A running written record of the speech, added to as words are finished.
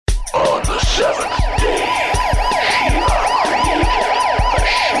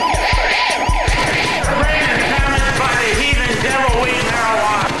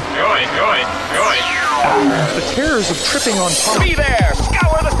dangers of tripping on pop. Be there!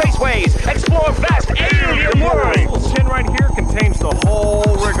 Scour the spaceways! Explore vast alien worlds! This tin right here contains the whole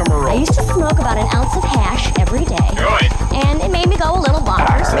rigmarole. I used to smoke about an ounce of hash every day. Good. And it made me go a little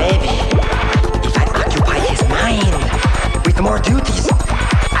bonkers. Maybe if I occupy his mind with more duties,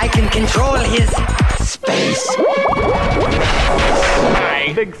 I can control his space.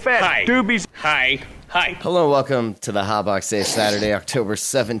 Hi. Big fat Hi. doobies. Hi. Hi. Hello and welcome to the Hotbox Day, Saturday, October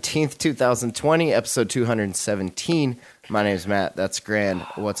 17th, 2020, episode 217. My name's Matt. That's Grand.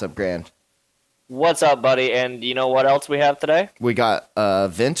 What's up, Grand? What's up, buddy? And you know what else we have today? We got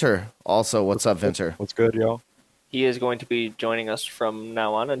Vinter. Also, what's up, Vinter? What's good, yo? He is going to be joining us from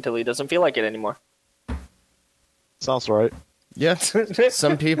now on until he doesn't feel like it anymore. Sounds right. Yeah.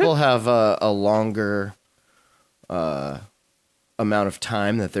 Some people have a longer amount of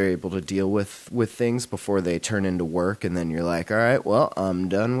time that they're able to deal with things before they turn into work, and then you're like, all right, well, I'm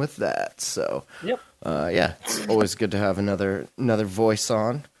done with that. So, Yep. Yeah, it's always good to have another voice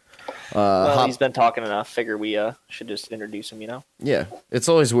on. Well, he's been talking enough. Figure we should just introduce him, you know? Yeah, it's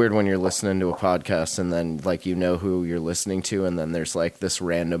always weird when you're listening to a podcast and then, like, you know who you're listening to, and then there's, like, this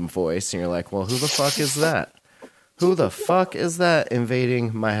random voice, and you're like, well, who the fuck is that? Who the fuck is that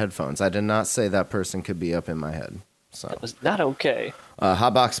invading my headphones? I did not say that person could be up in my head. So That was not okay.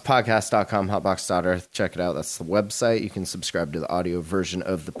 Hotboxpodcast.com, hotbox.earth. Check it out. That's the website. You can subscribe to the audio version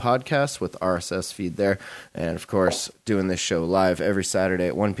of the podcast with RSS feed there. And, of course, doing this show live every Saturday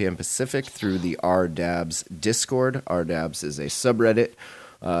at 1 p.m. Pacific through the RDABS Discord. RDABS is a subreddit,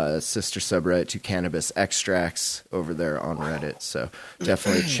 sister subreddit to cannabis extracts over there on Reddit. So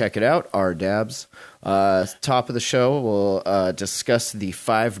definitely check it out, RDABS. Top of the show, we'll discuss the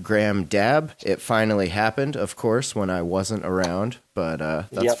 5-gram dab. It finally happened, of course, when I wasn't around, but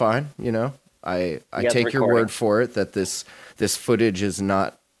that's fine. You know, I take your word for it that this footage has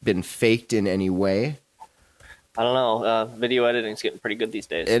not been faked in any way. I don't know. Video editing's getting pretty good these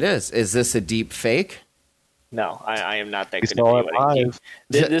days. It is. Is this a deep fake? No, I am not that It's good at video not editing.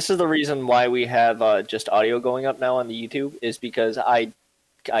 live. This is the reason why we have just audio going up now on the YouTube, is because I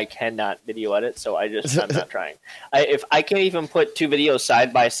cannot video edit, so I'm not trying. If I can't even put two videos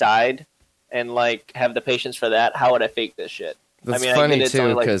side by side and like have the patience for that, how would I fake this shit? That's I funny get it's too,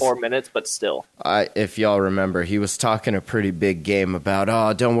 only like because 4 minutes, but still. If y'all remember, he was talking a pretty big game about,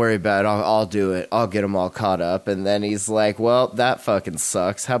 oh, don't worry about it, I'll do it, I'll get them all caught up, and then he's like, well, that fucking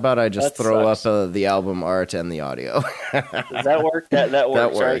sucks. How about I just throw up the album art and the audio? Does that work? That works, That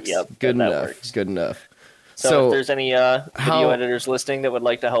works. right? Yep, Good that enough. works. Good enough. So if there's any video editors listening that would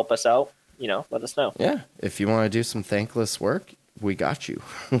like to help us out, you know, let us know. Yeah, if you want to do some thankless work, we got you.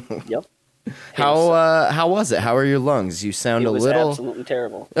 Yep. How was it? How are your lungs? You sound a little absolutely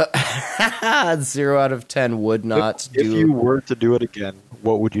terrible. 0 out of 10 would not do. If you were to do it again,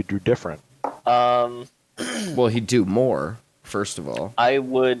 what would you do different? Well, he'd do more. First of all, I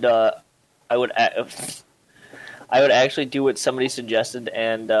would actually do what somebody suggested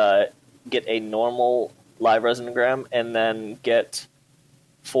and get a normal live resin gram and then get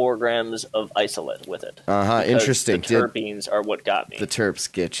 4 grams of isolate with it. Interesting. The terpenes are what got me. The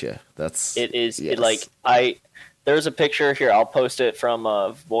terps get you. It is. Yes. There's a picture here. I'll post it from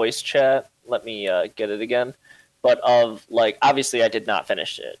a voice chat. Let me get it again. But obviously I did not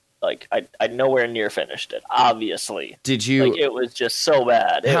finish it. I nowhere near finished it. Obviously. Did you? It was just so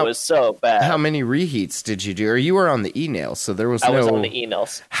bad. It was so bad. How many reheats did you do? Or you were on the e-nails, so there was I was on the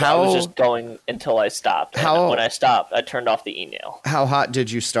e-nails. So I was just going until I stopped. And when I stopped, I turned off the e-nail. How hot did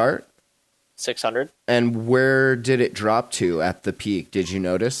you start? 600. And where did it drop to at the peak? Did you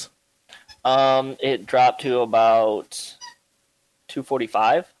notice? It dropped to about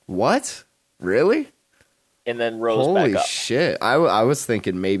 245. What? Really? And then rose Holy back up. Shit. I was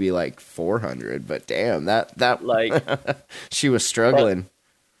thinking maybe like 400, but damn, that she was struggling.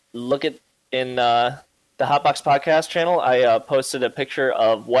 Look at in the Hotbox Podcast channel, I posted a picture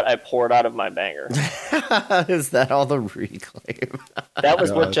of what I poured out of my banger. Is that all the reclaim? That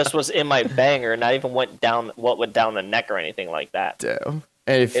was what just was in my banger, not even went down the neck or anything like that. Damn.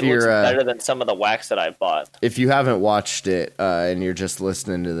 And if it looks better than some of the wax that I've bought. If you haven't watched it and you're just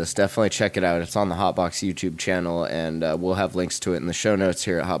listening to this, definitely check it out. It's on the Hotbox YouTube channel, and we'll have links to it in the show notes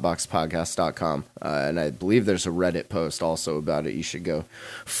here at hotboxpodcast.com. And I believe there's a Reddit post also about it. You should go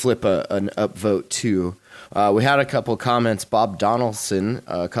flip an upvote too. We had a couple comments. Bob Donaldson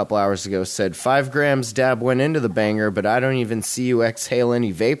a couple hours ago said, 5 grams dab went into the banger, but I don't even see you exhale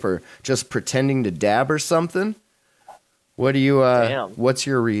any vapor. Just pretending to dab or something? What do you? What's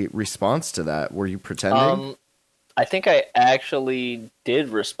your response to that? Were you pretending? I think I actually did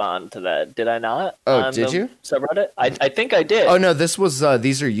respond to that. Did I not? Oh, did you? Subreddit? I think I did. Oh no, this was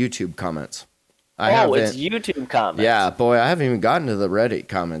these are YouTube comments. It's YouTube comments. Yeah, boy, I haven't even gotten to the Reddit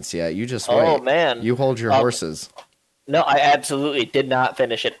comments yet. You just wait. Oh, man. You hold your horses. No, I absolutely did not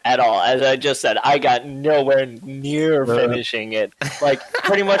finish it at all. As I just said, I got nowhere near finishing it. Like,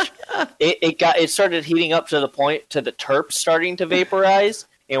 pretty much, it started heating up to the point to the terps starting to vaporize,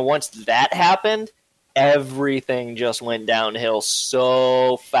 and once that happened, everything just went downhill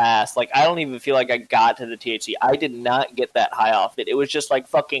so fast. Like, I don't even feel like I got to the THC. I did not get that high off it. It was just like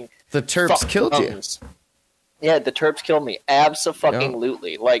fucking... The terps killed you. Yeah, the terps killed me.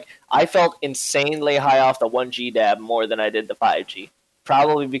 Abso-fucking-lutely. Like, I felt insanely high off the 1G dab more than I did the 5G.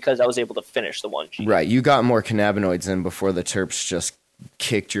 Probably because I was able to finish the 1G. Right, you got more cannabinoids in before the terps just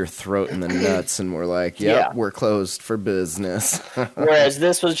kicked your throat in the nuts and were like, we're closed for business. Whereas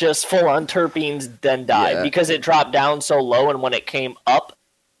this was just full-on terpenes, then died. Yeah. Because it dropped down so low, and when it came up,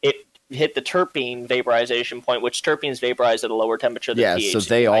 it hit the terpene vaporization point, which terpenes vaporize at a lower temperature than THC. So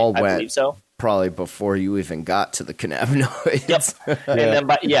they all I went believe so. Probably before you even got to the cannabinoids. Yep. And then,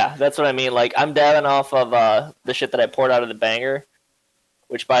 that's what I mean. Like, I'm dabbing off of the shit that I poured out of the banger,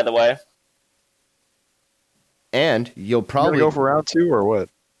 which, by the way... And you'll probably go for round 2 or what?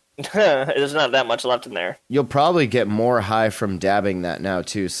 There's not that much left in there. You'll probably get more high from dabbing that now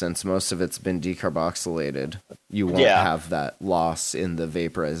too, since most of it's been decarboxylated. You won't have that loss in the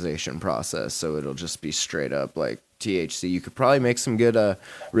vaporization process, so it'll just be straight up like THC. You could probably make some good,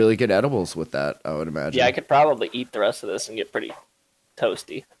 really good edibles with that, I would imagine. Yeah, I could probably eat the rest of this and get pretty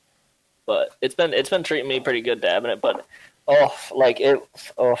toasty. But it's been treating me pretty good dabbing it. But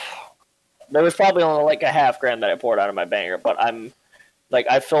there was probably only like a half gram that I poured out of my banger, but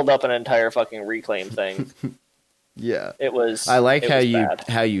I filled up an entire fucking reclaim thing. Yeah, it was. I like how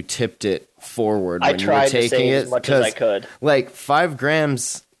you tipped it forward when you were taking it, as much as I could. Like 5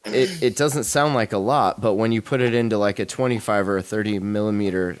 grams, it doesn't sound like a lot, but when you put it into like a 25 or a 30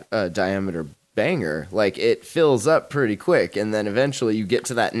 millimeter diameter banger, like it fills up pretty quick, and then eventually you get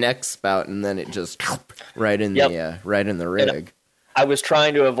to that next spout, and then it just right in the rig. And I was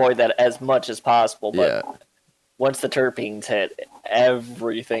trying to avoid that as much as possible, but once the terpenes hit,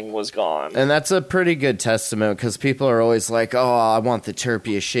 everything was gone. And that's a pretty good testament, because people are always like, oh, I want the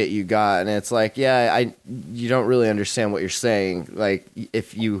terpiest shit you got. And it's like, you don't really understand what you're saying. Like,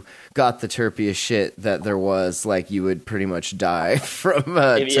 if you got the terpiest shit that there was, like, you would pretty much die from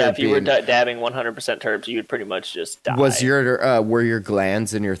terpene. If you were dabbing 100% terps, you'd pretty much just die. Were your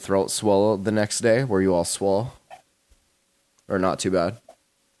glands in your throat swollen the next day? Were you all swole? Or not too bad?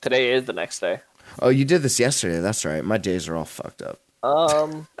 Today is the next day. Oh, you did this yesterday. That's right. My days are all fucked up.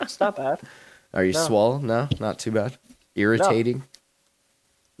 It's not bad. Are you swole? No, not too bad. Irritating?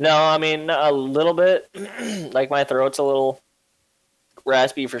 No, I mean, a little bit. Like, my throat's a little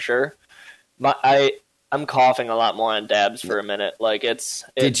raspy for sure. I'm coughing a lot more on dabs for a minute. Like, it's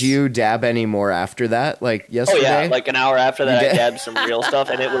Did you dab any more after that? Like yesterday? Oh yeah, like an hour after that, I dabbed some real stuff,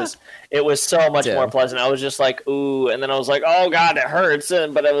 and it was so much more pleasant. I was just like, ooh, and then I was like, oh god, it hurts,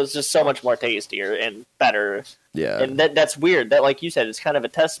 but it was just so much more tastier and better. Yeah, and that's weird. That, like you said, it's kind of a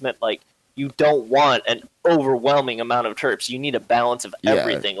testament. Like, you don't want an overwhelming amount of terps. You need a balance of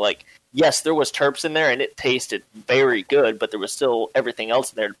everything. Like, yes, there was terps in there, and it tasted very good, but there was still everything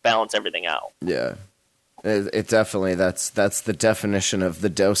else in there to balance everything out. Yeah. It definitely, that's the definition of the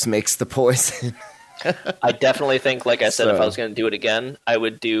dose makes the poison. I definitely think, like I said, if I was going to do it again, I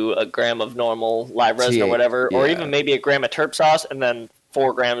would do a gram of normal live resin or whatever, or even maybe a gram of terp sauce and then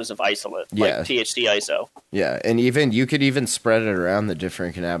 4 grams of isolate, like THC ISO. Yeah, and you could even spread it around the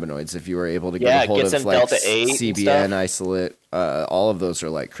different cannabinoids if you were able to get a hold of like Delta 8 CBN, isolate. All of those are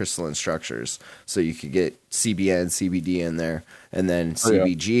like crystalline structures, so you could get CBN, CBD in there, and then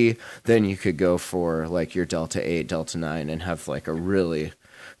CBG. Then you could go for like your Delta 8, Delta 9, and have like a really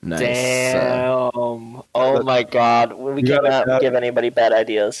nice. Damn! Oh my god, we cannot give anybody bad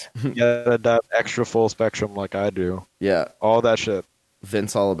ideas. Yeah, that extra full spectrum like I do. Yeah, all that shit.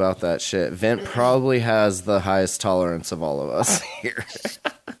 Vint's all about that shit. Vint probably has the highest tolerance of all of us here.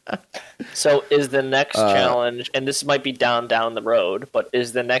 So is the next challenge, and this might be down the road, but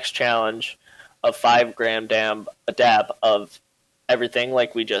is the next challenge a 5 gram a dab of everything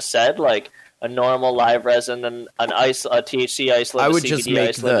like we just said, like a normal live resin and a THC isolate, I would a CBD just make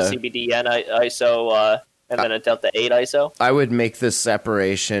isolate, a CBDN ISO, and then a Delta 8 ISO? I would make this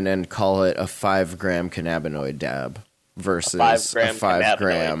separation and call it a 5 gram cannabinoid dab versus a 5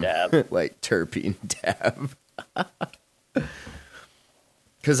 gram dab. Like terpene dab.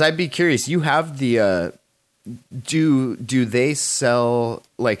 Because I'd be curious, you have the do they sell,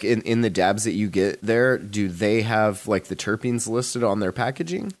 like in the dabs that you get there, do they have like the terpenes listed on their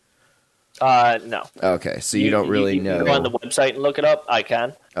packaging? No. Okay, so you don't really you know. can go on the website and look it up. I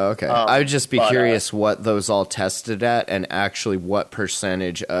can. Okay. I would just be but, curious what those all tested at and actually what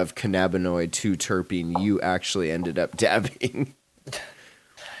percentage of cannabinoid to terpene you actually ended up dabbing.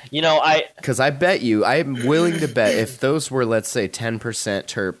 You know, Because I bet you, I'm willing to bet if those were, let's say, 10%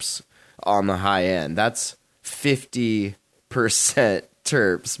 terps on the high end, that's 50%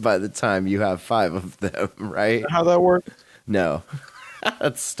 terps by the time you have 5 of them, right? How that works? No.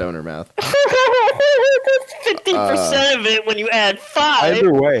 That's stoner mouth. that's 50% of it when you add 5.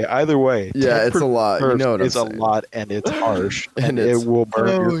 Either way. Yeah, it's a lot. You know what I'm It's a saying. lot, and it's harsh, And and it's- it will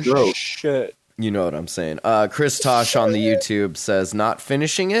burn your throat. Shit. You know what I'm saying. Chris Tosh on the YouTube says not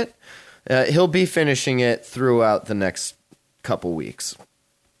finishing it. He'll be finishing it throughout the next couple weeks.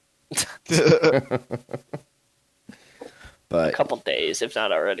 A But couple days, if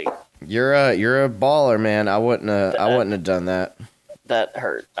not already. you're a baller, man. I wouldn't have done that. That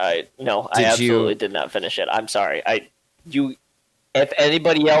hurt. I Did absolutely you- did not finish it. I'm sorry. If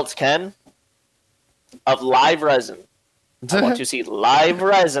anybody else can, of live resin, I want to see live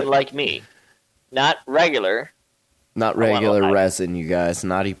resin like me, not regular. Not regular resin, you guys.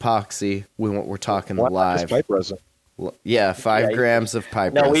 Not epoxy. We're talking What? live. It's pipe resin. Yeah, 5 Yeah, grams of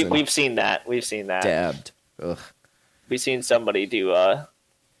pipe No, resin. we've seen that. We've seen that. dabbed. Ugh. We've seen somebody do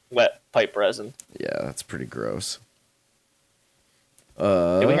wet pipe resin. Yeah, that's pretty gross.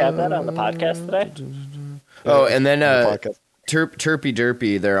 Did we have that on the podcast today? Oh, and then On the podcast. Terpy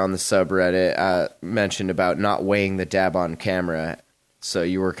Derpy there on the subreddit mentioned about not weighing the dab on camera. So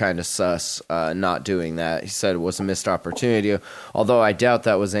you were kind of sus not doing that. He said it was a missed opportunity, although I doubt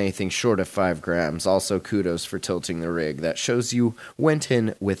that was anything short of 5 grams. Also, kudos for tilting the rig. That shows you went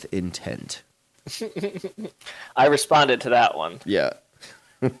in with intent. I responded to that one. Yeah.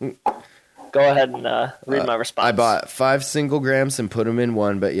 Go ahead and read my response. I bought 5 single grams and put them in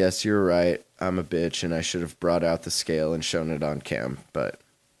one, but yes, you're right. I'm a bitch, and I should have brought out the scale and shown it on cam. But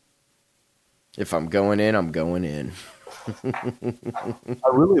if I'm going in, I'm going in. I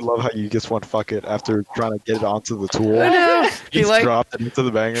really love how you just went fuck it after trying to get it onto the tool. He Just like dropped it into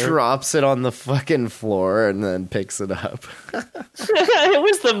the banger. drops it on the fucking floor and then picks it up. It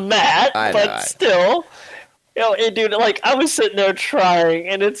was the mat, I but know. still, dude, like I was sitting there trying,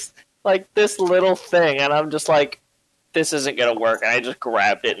 and it's like this little thing, and I'm just like, this isn't gonna work, and I just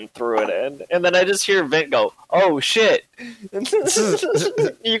grabbed it and threw it in, and then I just hear Vint go, "Oh shit!"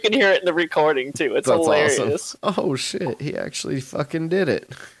 You can hear it in the recording too. It's That's hilarious. awesome. Oh shit, he actually fucking did it.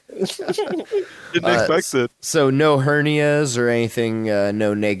 Didn't expect it. So no hernias or anything,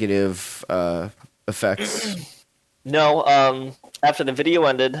 no negative effects. No, after the video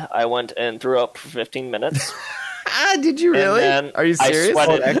ended, I went and threw up for 15 minutes. Did you really? And then Are you serious?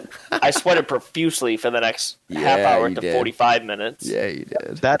 I sweated profusely for the next half Yeah, hour you to did. 45 minutes. Yeah, you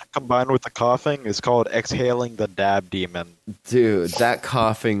did. That combined with the coughing is called exhaling the dab demon. Dude, that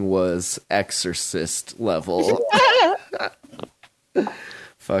coughing was exorcist level.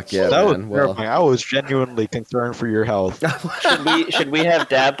 Fuck yeah, That was man. Well, terrifying. I was genuinely concerned for your health. Should we have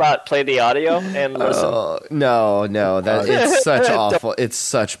Dabbot play the audio and listen? no, that it's such awful. It's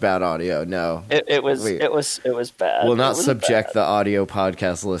such bad audio. No, It was Wait. bad. we'll It not was subject bad. the audio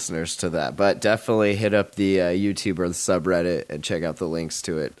podcast listeners to that, but definitely hit up the YouTube or the subreddit and check out the links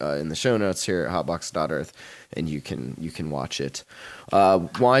to it in the show notes here at hotbox.earth, and you can watch it.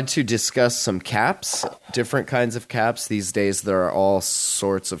 Wanted to discuss some caps, different kinds of caps. These days there are all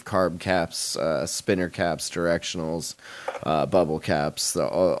sorts of carb caps, spinner caps, directionals, bubble caps,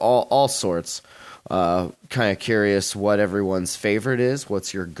 all sorts. Kind of curious what everyone's favorite is.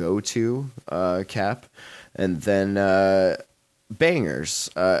 What's your go-to cap? And then bangers.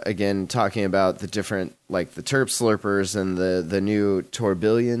 Again, talking about the different, like the Terp Slurpers and the new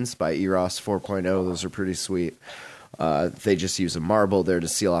Tourbillons by Eros 4.0. Those are pretty sweet. They just use a marble there to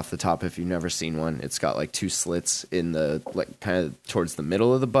seal off the top. If you've never seen one, it's got like 2 slits in the, like, kind of towards the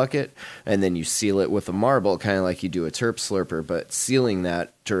middle of the bucket, and then you seal it with a marble, kind of like you do a Terp Slurper, but sealing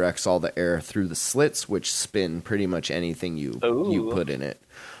that directs all the air through the slits, which spin pretty much anything you Ooh. put in it.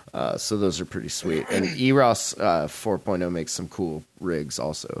 So those are pretty sweet. And Eros 4.0 makes some cool rigs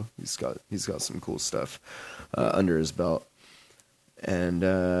also. He's got some cool stuff under his belt. And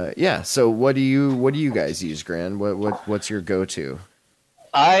yeah, so what do you guys use, Gran? What's your go-to?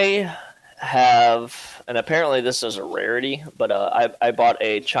 I have, and apparently this is a rarity, but I bought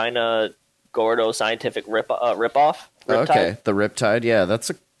a China Gordo Scientific ripoff. Okay, the Riptide. Yeah, that's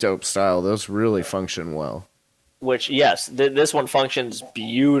a dope style. Those really function well. Which, yes, this one functions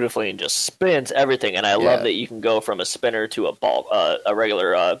beautifully and just spins everything. And I love Yeah. that you can go from a spinner to a ball, a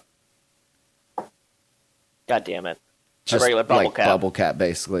regular. God damn it! just regular bubble like cap. bubble cap,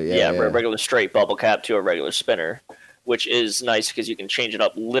 basically. Yeah, a regular straight bubble cap to a regular spinner, which is nice because you can change it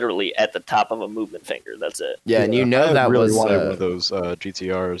up literally at the top of a movement finger. That's it. Yeah, and you know I that really was wanted one of those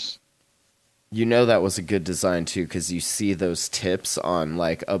GTRs. you know that was a good design too, because you see those tips on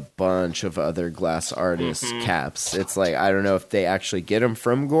like a bunch of other glass artists' caps. It's like, I don't know if they actually get them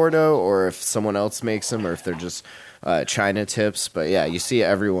from Gordo or if someone else makes them or if they're just China tips. But yeah, you see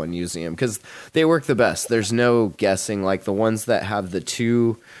everyone using them because they work the best. There's no guessing. Like the ones that have the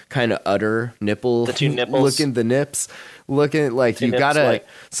two kind of udder nipple, The two nipples. looking the nips, looking like Two you nips, gotta. like-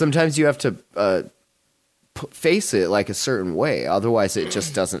 Sometimes you have to. Face it like a certain way, otherwise it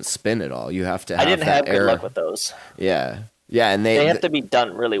just doesn't spin at all. You have to have I didn't that have good air. luck with those. Yeah, and They have to be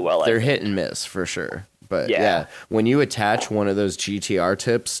done really well. they're hit and miss for sure. But Yeah. yeah, when you attach one of those GTR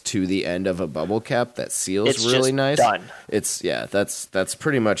tips to the end of a bubble cap that seals It's really just nice, done. it's that's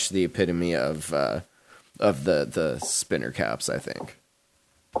pretty much the epitome of the spinner caps, I think.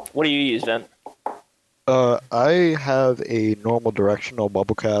 What do you use, Vent? I have a normal directional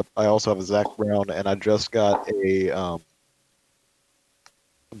bubble cap. I also have a Zach Brown, and I just got a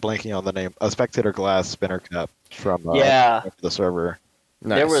blanking on the name, a spectator glass spinner cap from the server.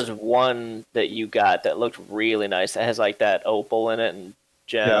 Nice. There was one that you got that looked really nice. That has like that opal in it and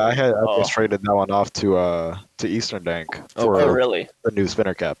gem. Yeah, I just traded that one off to Eastern Dank for Oh, really? the new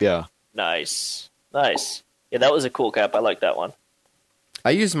spinner cap. Yeah. Nice. Yeah, that was a cool cap. I like that one. I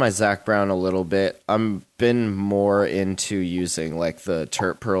use my Zach Brown a little bit. I'm been more into using like the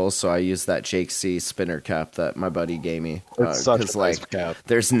Terp pearls, so I use that Jake C spinner cap that my buddy gave me. It's such a nice like cap.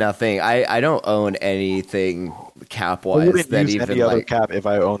 there's nothing. I don't own anything cap I wise wouldn't that use even any other like cap if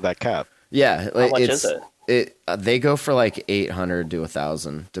I owned that cap. yeah. How much it's, is it? They go for like 800 to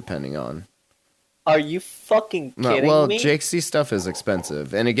 1,000 depending on. Are you fucking kidding well, me? Jake C stuff is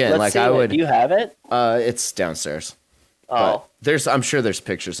expensive, and again, Let's like see I it. would. Do you have it? It's downstairs. Oh, But I'm sure there's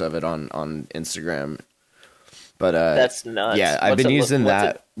pictures of it on Instagram. But that's nuts. yeah, I've What's been it look- using what's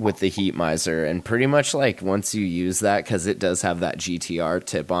that it- with the Heat Miser, and pretty much like once you use that, because it does have that GTR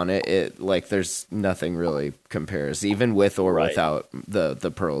tip on it, it like there's nothing really compares, even with or Right. without the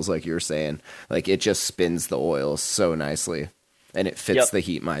pearls, like you were saying. Like it just spins the oil so nicely, and it fits Yep. the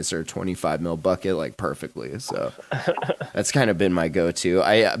Heat Miser 25 mil bucket like perfectly. So that's kind of been my go-to.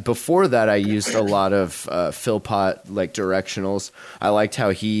 Before that, I used a lot of Philpott like directionals. I liked how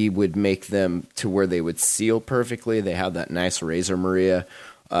he would make them to where they would seal perfectly. They have that nice Razor Maria,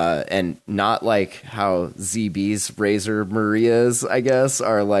 and not like how ZB's Razor Marias, I guess,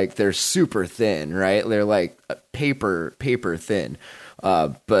 are like they're super thin, right? They're like paper thin.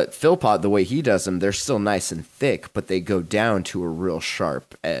 But Philpott, the way he does them, they're still nice and thick, but they go down to a real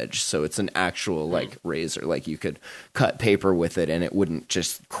sharp edge. So it's an actual like razor. Like you could cut paper with it and it wouldn't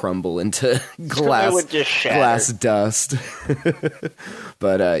just crumble into It would just shatter. glass dust.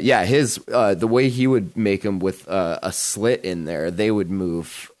 But yeah, his the way he would make them with a slit in there, they would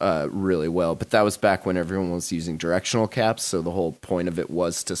move really well. But that was back when everyone was using directional caps, so the whole point of it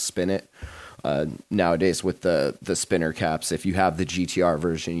was to spin it. Nowadays with the spinner caps, if you have the GTR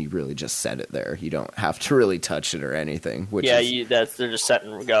version, you really just set it there. You don't have to really touch it or anything. Which Yeah, is, they're just set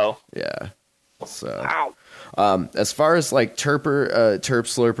and go. yeah. So Ow. as far as like terp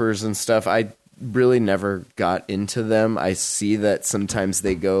slurpers and stuff, I really never got into them. I see that sometimes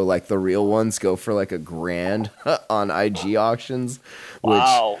they go like the real ones go for like $1,000 on IG auctions.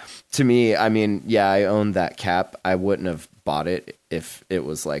 Wow. Which to me, I mean, yeah, I own that cap. I wouldn't have bought it if it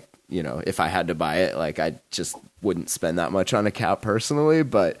was like, you know, if I had to buy it, like I just wouldn't spend that much on a cap personally,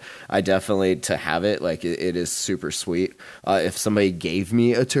 but I definitely to have it, like it is super sweet. If somebody gave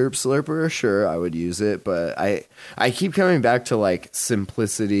me a terp slurper, sure, I would use it, but I keep coming back to like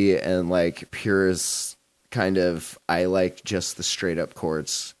simplicity and like purest kind of, I like just the straight up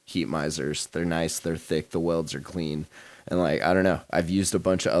quartz Heat Misers. They're nice, they're thick, the welds are clean. And like, I don't know, I've used a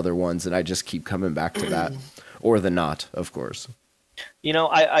bunch of other ones and I just keep coming back to that. Or the knot, of course. You know,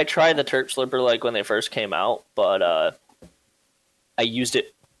 I tried the Terp Slipper like when they first came out, but I used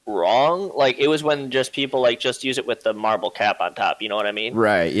it wrong. Like it was when just people like just use it with the marble cap on top. You know what I mean?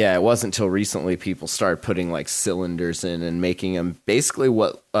 Right. Yeah. It wasn't until recently people started putting like cylinders in and making them basically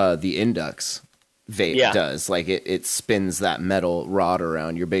what the Indux vape does. Like it spins that metal rod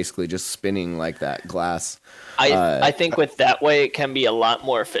around. You're basically just spinning like that glass. I think with that way it can be a lot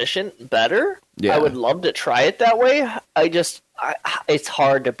more efficient, better. Yeah. I would love to try it that way. It's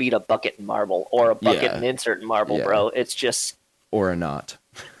hard to beat a bucket in marble or a bucket and insert in marble, bro. It's just or a knot.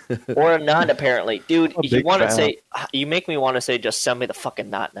 or a knot apparently, dude. I'm a big fan. You make me want to say, just send me the fucking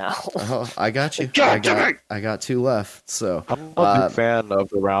knot now. Oh, I got you. God, I got two left. So I'm a big fan of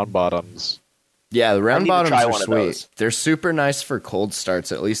the round bottoms. Yeah, the round need to bottoms try are one of sweet. those. They're super nice for cold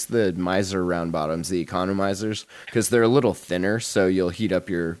starts, at least the miser round bottoms, the economizers, because they're a little thinner, so you'll heat up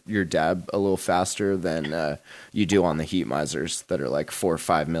your dab a little faster than you do on the heat misers that are like 4 or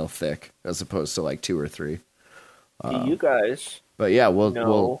 5 mil thick, as opposed to like 2 or 3. You guys But yeah, we'll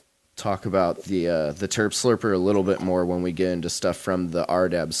know. talk about the Terp Slurper a little bit more when we get into stuff from the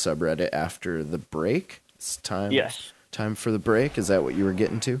RDAB subreddit after the break. It's time. Yes. Time for the break. Is that what you were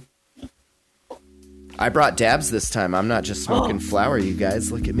getting to? I brought dabs this time. I'm not just smoking flower, you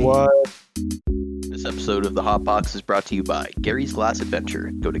guys. Look at me. What? This episode of The Hot Box is brought to you by Gary's Glass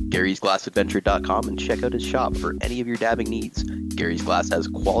Adventure. Go to garysglassadventure.com and check out his shop for any of your dabbing needs. Gary's Glass has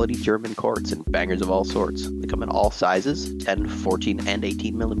quality German quartz and bangers of all sorts. They come in all sizes, 10, 14, and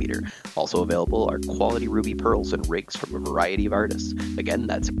 18 millimeter. Also available are quality ruby pearls and rigs from a variety of artists. Again,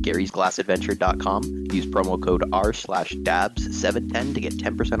 that's garysglassadventure.com. Use promo code R/dabs710 to get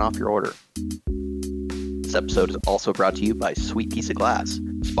 10% off your order. This episode is also brought to you by Sweet Piece of Glass.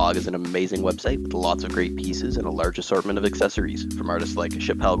 Spog is an amazing website with lots of great pieces and a large assortment of accessories from artists like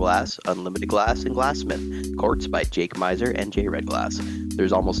Chappelle Glass, Unlimited Glass, and Glassmith. Quartz by Jake Miser and J Red Glass.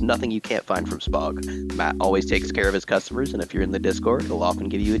 There's almost nothing you can't find from Spog. Matt always takes care of his customers, and if you're in the Discord, he'll often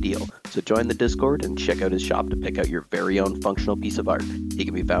give you a deal. So join the Discord and check out his shop to pick out your very own functional piece of art. He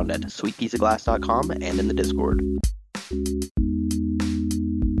can be found at sweetpieceofglass.com and in the Discord.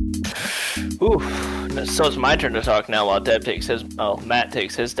 Ooh, so it's my turn to talk now while Matt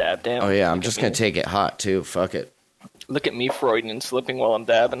takes his dab. Damn. Oh yeah, I'm just gonna take it hot too. Fuck it. Look at me Freudian slipping while I'm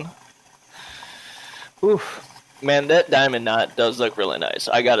dabbing. Ooh, man, that diamond knot does look really nice,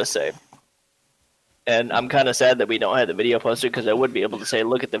 I gotta say. And I'm kind of sad that we don't have the video posted, because I would be able to say,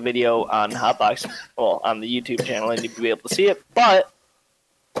 look at the video on Hotbox, well, on the YouTube channel, and you'd be able to see it, but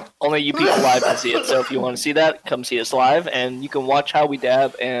only you people live can see it. So if you want to see that, come see us live, and you can watch how we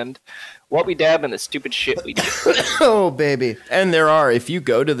dab and what we dab and the stupid shit we do. Oh, baby. And there are, if you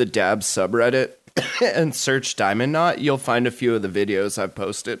go to the dab subreddit and search Diamond Knot, you'll find a few of the videos I've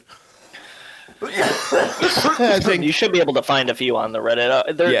posted. I think You should be able to find a few on the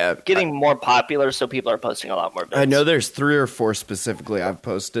Reddit. They're getting more popular, so people are posting a lot more videos. I know there's 3 or 4 specifically I've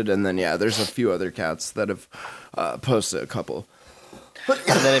posted, and then, there's a few other cats that have posted a couple.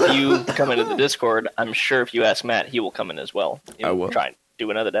 And then if you come into the Discord, I'm sure if you ask Matt, he will come in as well. I will. Try and do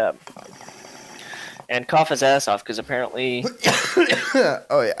another dab. And cough his ass off, because apparently...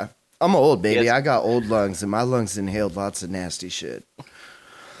 Oh, yeah. I'm old, baby. Yes. I got old lungs, and my lungs inhaled lots of nasty shit.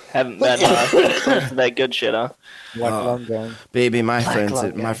 Haven't been that good shit, huh? Baby,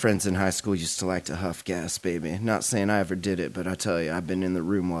 my friends in high school used to like to huff gas, baby. Not saying I ever did it, but I tell you, I've been in the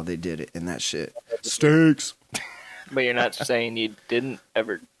room while they did it, and that shit stinks. But you're not saying you didn't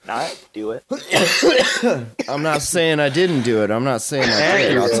ever not do it. I'm not saying I didn't do it. I'm not saying I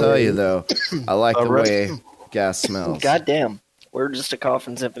did. I'll tell you, though, I like the way gas smells. Goddamn. We're just a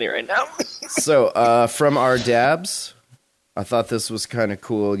coughing symphony right now. So, from our dabs, I thought this was kind of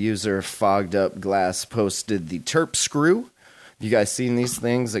cool. User Fogged Up Glass posted the Terp Screw. Have you guys seen these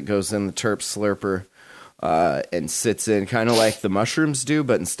things? It goes in the Terp Slurper and sits in kind of like the mushrooms do,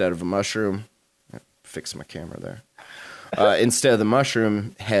 but instead of a mushroom... Fix my camera there. Instead of the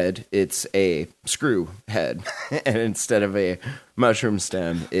mushroom head, it's a screw head. And instead of a mushroom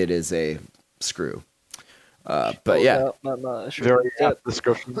stem, it is a screw. But yeah. Very apt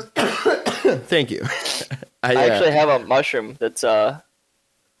description. Thank you. I actually have a mushroom that's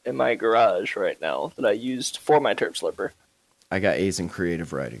in my garage right now that I used for my Terp Slipper. I got A's in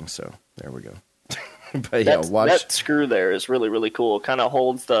creative writing, so there we go. But yeah, that screw there is really, really cool. It kind of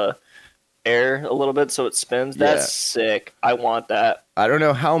holds the air a little bit so it spins. That's sick. I want that. I don't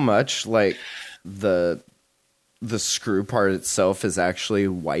know how much like the screw part itself is actually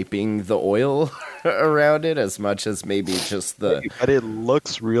wiping the oil around it as much as maybe just the... But it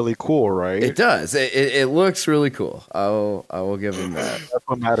looks really cool, right? It does. It looks really cool. I will give them that. That's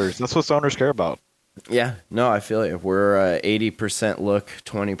what matters. That's what owners care about. Yeah. No, I feel you. We're 80% look,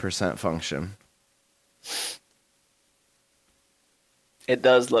 20% function. It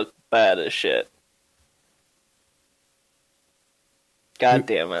does look bad as shit. God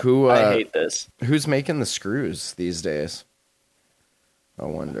damn it. I hate this. Who's making the screws these days? I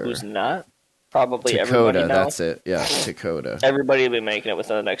wonder. Who's not? Probably Takota, everybody now. That's it. Yeah, Takota. Everybody will be making it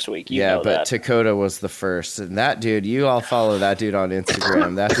within the next week. You know but that. Takota was the first. And that dude, you all follow that dude on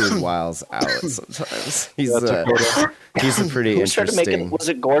Instagram. That dude wiles out sometimes. He's a pretty Who started interesting... making, was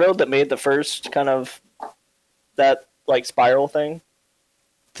it Gordo that made the first kind of that like spiral thing?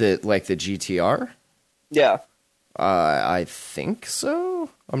 The GTR? Yeah. I think so.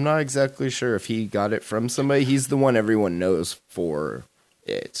 I'm not exactly sure if he got it from somebody. He's the one everyone knows for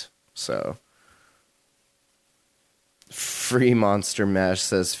it. So Free Monster Mash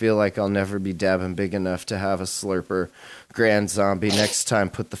says, feel like I'll never be dabbing big enough to have a slurper. Grand Zombie, next time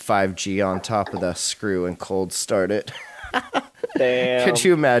put the 5G on top of the screw and cold start it. Damn. Could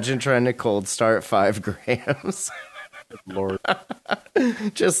you imagine trying to cold start 5 grams? Lord.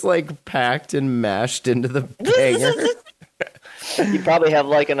 Just like packed and mashed into the banger. You probably have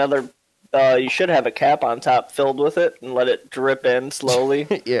like another. You should have a cap on top filled with it and let it drip in slowly.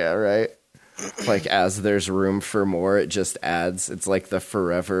 Yeah, right. Like as there's room for more, it just adds. It's like the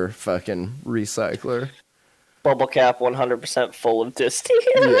forever fucking recycler. Bubble cap 100% full of disty.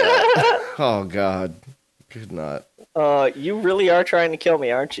 Yeah. Oh God, could not. You really are trying to kill me,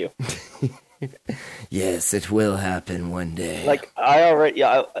 aren't you? Yes, it will happen one day. Like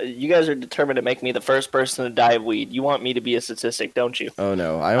you guys are determined to make me the first person to die of weed. You want me to be a statistic, don't you? Oh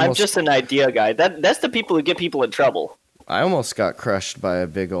no, I'm just an idea guy. That's the people who get people in trouble. I almost got crushed by a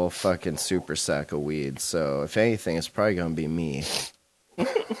big old fucking super sack of weed. So if anything, it's probably gonna be me.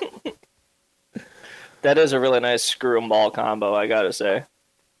 That is a really nice screw and ball combo, I gotta say.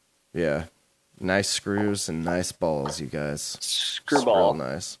 Yeah, nice screws and nice balls, you guys. Screwball. Real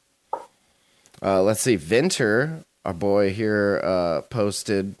nice. Let's see. Vinter, our boy here,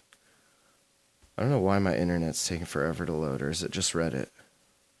 posted. I don't know why my internet's taking forever to load, or is it just Reddit?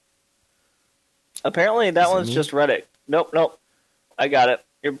 Apparently, that one's just Reddit. Nope. I got it.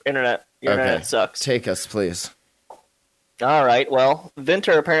 Your internet sucks. Take us, please. All right. Well,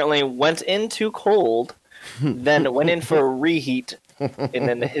 Vinter apparently went in too cold, then went in for a reheat, and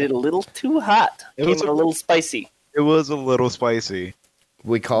then hit it a little too hot. Came in a little spicy. It was a little spicy.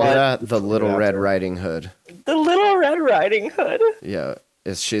 We call that the Little Red Riding Hood. The Little Red Riding Hood. Yeah.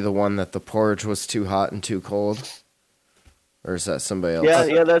 Is she the one that the porridge was too hot and too cold? Or is that somebody else?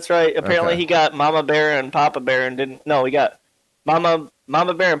 Yeah, that's right. Apparently Okay. he got Mama Bear and Papa Bear and didn't... No, he got Mama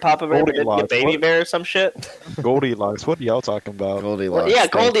Bear and Papa Bear but didn't get Baby Bear or some shit. Goldilocks. What are y'all talking about? Goldilocks. Yeah,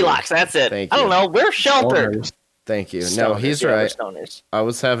 Goldilocks. That's it. Thank I don't you. know. We're sheltered. Stoners. Thank you. Stoners, No, he's yeah, we're right. stoners. I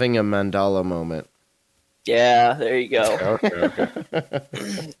was having a Mandala moment. Yeah, there you go. Okay.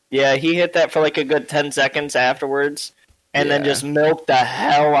 Yeah, he hit that for like a good 10 seconds afterwards, and then just milked the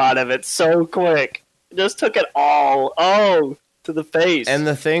hell out of it so quick. Just took it all, to the face. And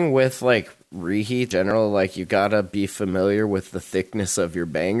the thing with like reheat in general, like you gotta be familiar with the thickness of your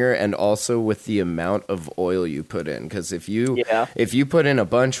banger and also with the amount of oil you put in. Because if you put in a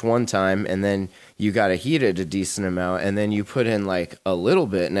bunch one time and then you gotta heat it a decent amount and then you put in like a little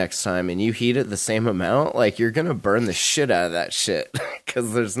bit next time and you heat it the same amount, like you're gonna burn the shit out of that shit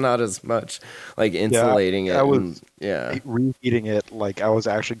because there's not as much like insulating it. I was reheating it like I was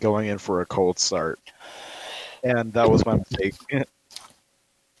actually going in for a cold start, and that was my mistake.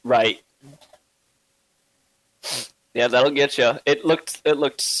 Right. Yeah, that'll get you. It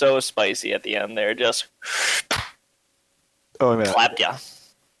looked so spicy at the end there. Just Oh man, clapped ya.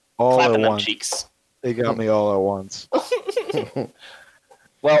 all Clapping at them once. cheeks. They got me all at once.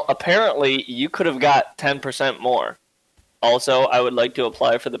 Well, apparently you could have got 10% more. Also, I would like to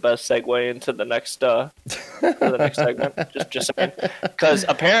apply for the best segue into the next segment. Just because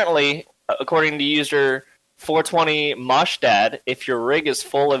apparently, according to user 420 Moshdad, if your rig is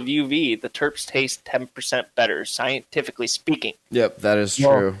full of UV, the terps taste 10% better, scientifically speaking. Yep, that is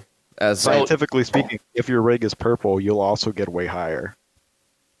Well, true. As Scientifically speaking, if your rig is purple, you'll also get way higher.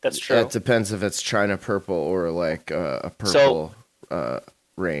 That's true. it depends if it's China purple or like a purple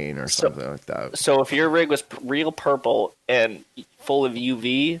rain or something like that. So if your rig was real purple and full of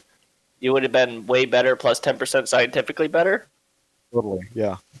UV, you would have been way better, plus 10% scientifically better? Totally,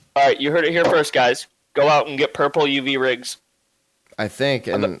 yeah. All right, you heard it here first, guys. Go out and get purple UV rigs. I think,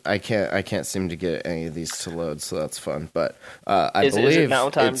 and I can't seem to get any of these to load, so that's fun. But I Is believe it now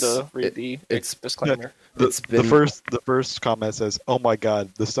time to read the disclaimer? The first comment says, "Oh my god,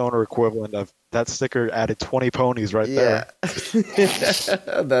 the stoner equivalent of that sticker added 20 ponies right there."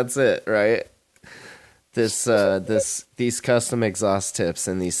 That's it, right? These custom exhaust tips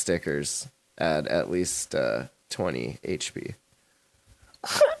and these stickers add at least 20 HP.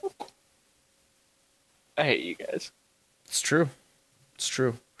 I hate you guys. It's true. It's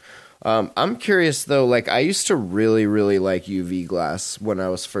true. I'm curious though. Like I used to really, really like UV glass when I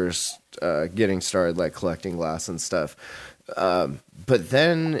was first getting started, like collecting glass and stuff. But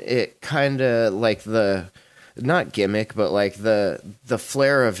then it kind of like not gimmick, but like the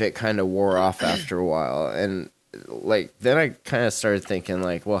flair of it kind of wore off after a while, and like then I kind of started thinking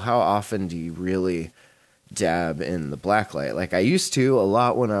like, well, how often do you really dab in the blacklight? Like I used to a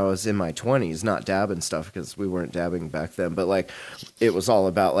lot when I was in my 20s, not dab and stuff because we weren't dabbing back then, but like it was all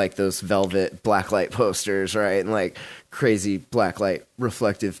about like those velvet blacklight posters, right? And like crazy blacklight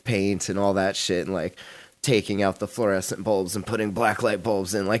reflective paint and all that shit. And like taking out the fluorescent bulbs and putting blacklight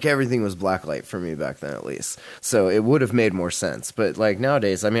bulbs in. Like, everything was blacklight for me back then, at least. So it would have made more sense. But, like,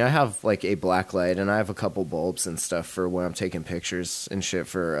 nowadays, I mean, I have, like, a blacklight, and I have a couple bulbs and stuff for when I'm taking pictures and shit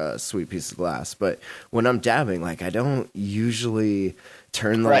for a sweet piece of glass. But when I'm dabbing, like, I don't usually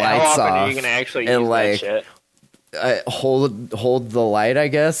turn the lights How often off are you gonna actually and, use like, that shit? I hold the light, I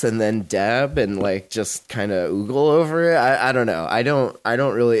guess, and then dab and, like, just kind of oogle over it. I don't know. I don't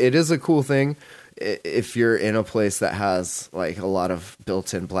really. It is a cool thing if you're in a place that has, like, a lot of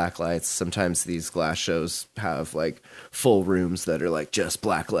built-in black lights. Sometimes these glass shows have, like, full rooms that are, like, just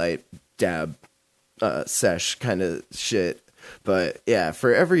black light dab sesh kind of shit. But yeah,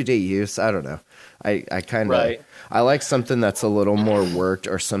 for everyday use, I don't know. I kind of Right. I like something that's a little more worked,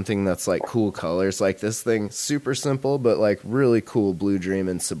 or something that's like cool colors. Like this thing, super simple, but like really cool blue dream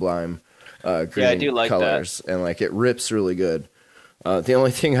and sublime green I do like colors, and like it rips really good. The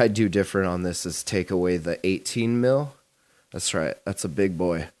only thing I do different on this is take away the 18 mil. That's right. That's a big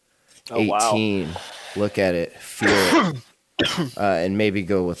boy. Oh, wow. 18. Look at it. Feel it. And maybe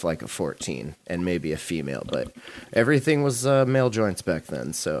go with like a 14 and maybe a female, but everything was male joints back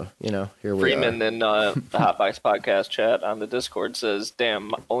then, so you know, here we Freeman are. in the Hotbox podcast chat on the Discord says,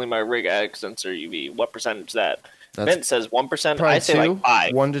 "Damn, only my rig accents are UV. What percentage is that?" That's Mint says 1%. Probably I say 2, like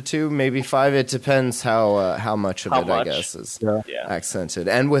 5. 1 to 2, maybe 5. It depends how much of How it much? I guess is Yeah. accented,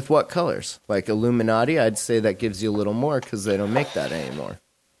 and with what colors. Like Illuminati, I'd say that gives you a little more because they don't make that anymore.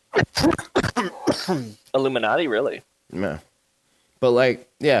 Illuminati, really? Yeah. But like,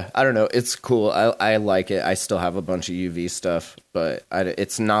 yeah, I don't know. It's cool. I like it. I still have a bunch of UV stuff, but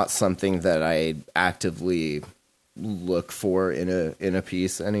it's not something that I actively look for in a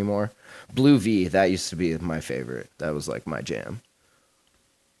piece anymore. Blue V, that used to be my favorite. That was like my jam.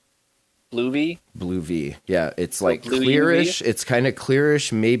 Blue V? Blue V. Yeah, it's like blue clearish. UV? It's kind of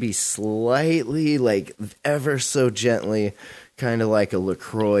clearish, maybe slightly, like ever so gently, kind of like a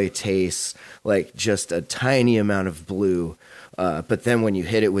LaCroix taste, like just a tiny amount of blue. But then when you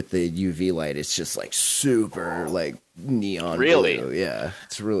hit it with the UV light, it's just like super like neon Really? blue. Yeah,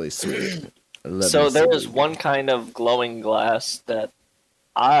 it's really sweet. So there is one kind of glowing glass that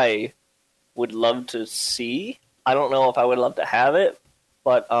I would love to see. I don't know if I would love to have it,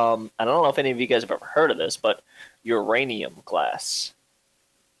 but I don't know if any of you guys have ever heard of this, but uranium glass.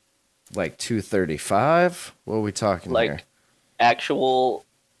 Like 235? What are we talking Like here? actual,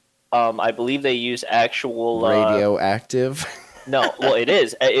 I believe they use actual... Radioactive? No, well, it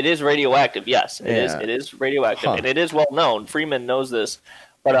is. It is radioactive, yes. It is. Yeah. It is radioactive, Huh. and it is well known. Freeman knows this.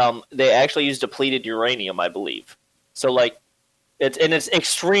 But they actually use depleted uranium, I believe. So, like, it's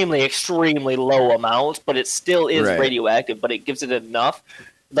extremely, extremely low amounts, but it still is Right. radioactive, but it gives it enough.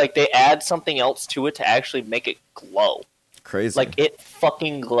 Like, they add something else to it to actually make it glow. Crazy. Like, it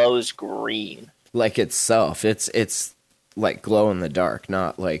fucking glows green. Like itself. It's like glow in the dark,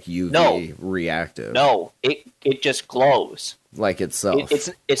 not like UV No. reactive. No, it just glows. Like itself.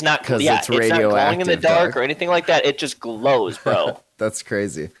 It's not 'Cause yeah, it's it's not glowing in the radioactive, dark dog. or anything like that. It just glows, bro. That's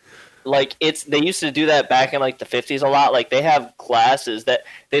crazy. Like they used to do that back in like the 50s a lot. Like they have glasses that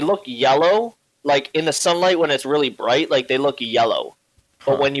they look yellow, like in the sunlight when it's really bright, like they look yellow.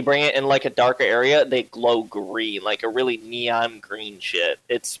 But when you bring it in like a darker area, they glow green, like a really neon green shit.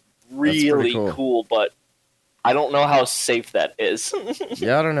 It's really cool. cool, but I don't know how safe that is.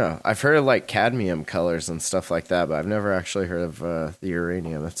 Yeah, I don't know. I've heard of like cadmium colors and stuff like that, but I've never actually heard of the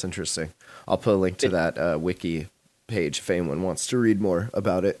uranium. That's interesting. I'll put a link to that wiki page if anyone wants to read more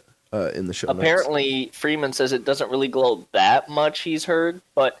about it in the show notes. Apparently, Freeman says it doesn't really glow that much. He's heard,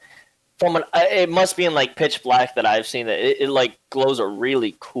 but from it must be in like pitch black that I've seen that it like glows a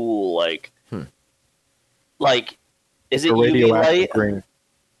really cool like is it The UV radioactive light? green.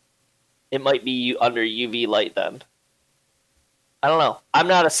 It might be under UV light then. I don't know. I'm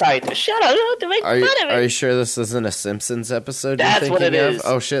not a scientist. Shut up! Don't make Are you, fun of are it. you sure this isn't a Simpsons episode? That's you're what thinking it of? is.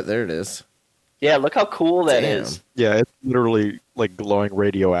 Oh shit, there it is. Yeah, look how cool that Damn. is. Yeah, it's literally like glowing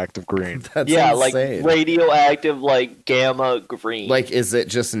radioactive green. That's Yeah, insane. like radioactive, like gamma green. Like, is it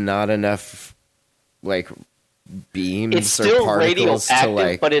just not enough, like, beams it's or still particles to radioactive,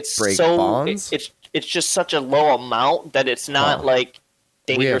 like but it's break so bonds? it's just such a low amount that it's not Huh. like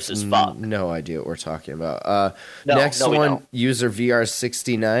We dangerous have as fuck. no idea what we're talking about. No, next no, we one, don't. user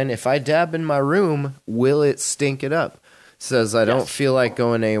VR69. If I dab in my room, will it stink it up? Says, I don't feel like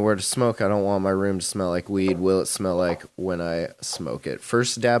going anywhere to smoke. I don't want my room to smell like weed. Will it smell like when I smoke it?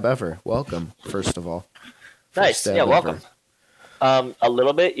 First dab ever. Welcome, first of all. Nice. First dab Yeah, ever. welcome. A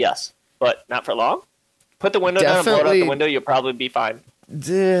little bit, yes, but not for long. Put the window down and blow it out Definitely- the window. You'll probably be fine.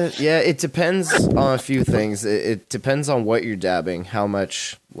 Yeah, it depends on a few things. It depends on what you're dabbing, how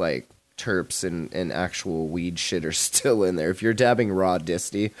much like terps and actual weed shit are still in there. If you're dabbing raw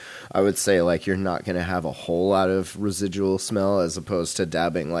disty, I would say like you're not going to have a whole lot of residual smell as opposed to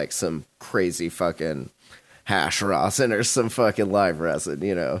dabbing like some crazy fucking hash rosin or some fucking live resin,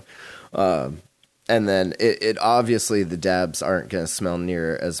 you know. And then it obviously the dabs aren't going to smell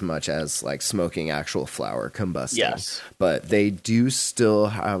near as much as like smoking actual flower combusting. Yes. But they do still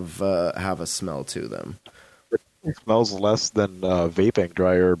have a smell to them. It smells less than vaping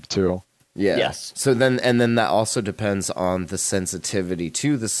dry herb too. Yeah. Yes. So then that also depends on the sensitivity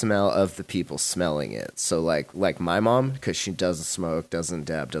to the smell of the people smelling it. So like my mom, because she doesn't smoke, doesn't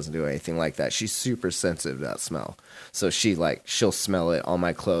dab, doesn't do anything like that. She's super sensitive to that smell. So she'll smell it on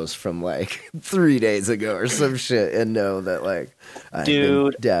my clothes from like 3 days ago or some shit and know that like I've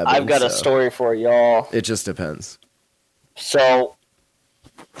Dude, been dabbing, I've got a story for y'all. It just depends. So,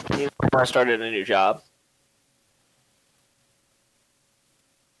 I started a new job.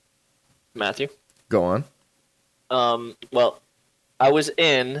 Matthew? Go on. Well, I was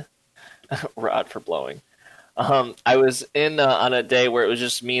in Rod for blowing. I was in on a day where it was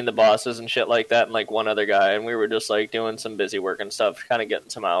just me and the bosses and shit like that, and like one other guy, and we were just like doing some busy work and stuff, kind of getting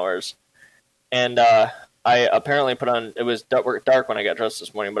some hours. And I apparently put on. It was dark when I got dressed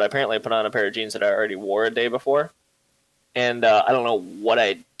this morning, but I apparently put on a pair of jeans that I already wore a day before. And I don't know what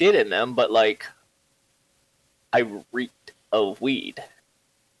I did in them, but like I reeked of weed.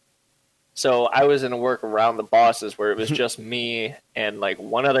 So I was in a work around the bosses where it was just me and like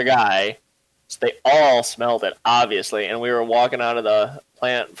one other guy. So they all smelled it, obviously. And we were walking out of the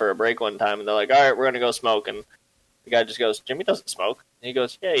plant for a break one time, and they're like, all right, we're going to go smoke. And the guy just goes, Jimmy doesn't smoke. And he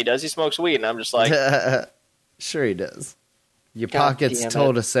goes, yeah, he does. He smokes weed. And I'm just like, sure he does. Your God pockets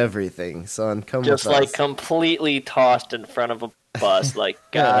told us everything, son. Come just with us. like completely tossed in front of a bus. Like,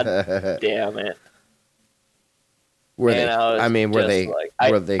 God damn it. Were they? And I mean, were just they?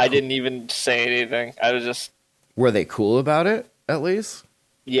 like, were they? I didn't even say anything. I was just. Were they cool about it? At least.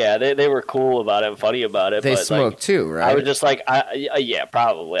 Yeah, they were cool about it and funny about it. They but smoked like, too, right? I was just like, yeah,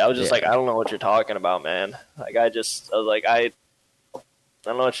 probably. I was just Yeah. like, I don't know what you're talking about, man. Like, I was like, I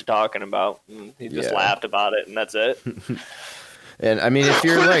don't know what you're talking about. And he just Yeah. laughed about it, and that's it. And I mean,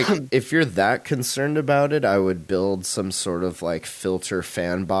 if you're that concerned about it, I would build some sort of like filter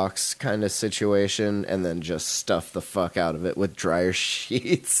fan box kind of situation, and then just stuff the fuck out of it with dryer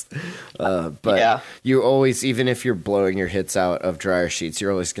sheets. But Yeah. you always, even if you're blowing your hits out of dryer sheets,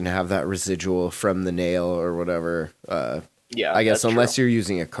 you're always going to have that residual from the nail or whatever. Yeah, I guess that's unless true. you're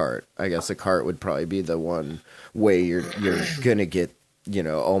using a cart. I guess a cart would probably be the one way you're gonna get, you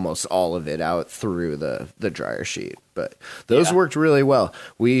know, almost all of it out through the dryer sheet. But those Yeah. worked really well.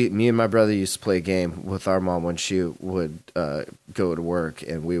 Me and my brother used to play a game with our mom when she would go to work,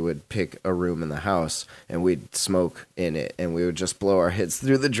 and we would pick a room in the house and we'd smoke in it, and we would just blow our hits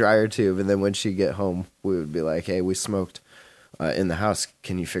through the dryer tube. And then when she'd get home, we would be like, "Hey, we smoked in the house.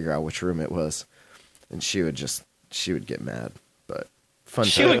 Can you figure out which room it was?" And she would get mad. But fun.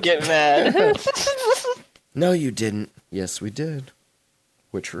 She would get mad. No, you didn't. Yes, we did.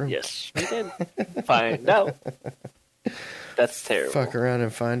 Which room? Yes, we did. Find out. That's terrible. Fuck around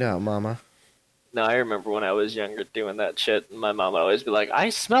and find out, mama. No, I remember when I was younger doing that shit. And my mom would always be like, I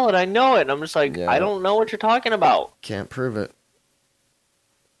smell it, I know it. And I'm just like, Yeah. I don't know what you're talking about. Can't prove it.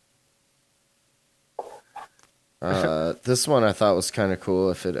 This one I thought was kind of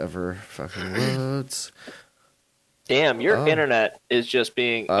cool if it ever fucking loads. Damn, your Oh. internet is just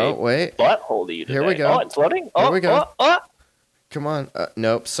being Oh, a wait. butthole to you today. Here we go. Oh, it's loading? Oh, Here we go. Oh. Come on.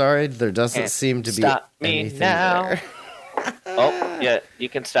 Nope, sorry. There doesn't Can't seem to be stop me anything now. there. Oh, yeah, you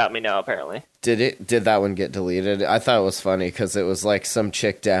can stop me now, apparently. Did that one get deleted? I thought it was funny because it was like some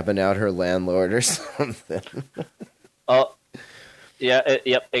chick dabbing out her landlord or something. Oh, yeah,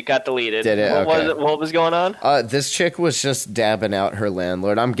 it got deleted. Did it? What was Okay. it? What was going on? This chick was just dabbing out her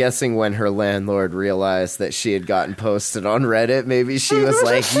landlord. I'm guessing when her landlord realized that she had gotten posted on Reddit, maybe she was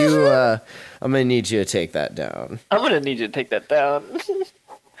like, I'm going to need you to take that down. I'm going to need you to take that down.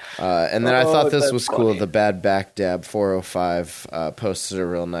 And then I Oh, thought this that's was cool. funny. The Bad Back Dab 405 posted a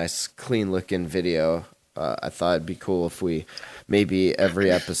real nice, clean-looking video. I thought it'd be cool if we maybe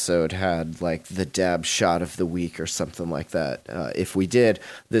every episode had like the dab shot of the week or something like that. If we did,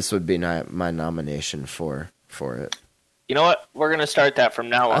 this would be my nomination for it. You know what? We're going to start that from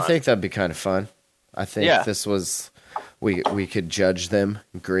now on. I think that'd be kind of fun. I think this was we could judge them,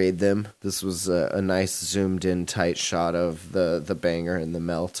 grade them. This was a nice zoomed in tight shot of the banger and the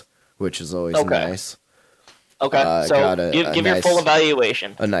melt, which is always nice. Okay, so got a give your nice- full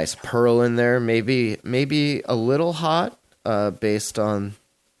evaluation. A nice pearl in there, maybe a little hot, based on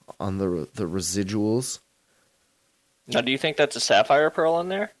the residuals. Now, do you think that's a sapphire pearl in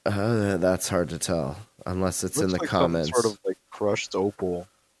there? That's hard to tell unless it's in the Looks like comments. some sort of like crushed opal.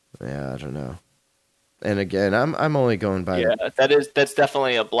 Yeah, I don't know. And again, I'm only going by. Yeah, that's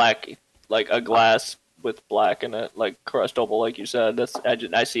definitely a black, like a glass with black in it, like crushed opal, like you said.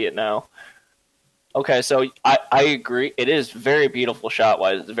 I see it now. Okay, so I agree. It is very beautiful shot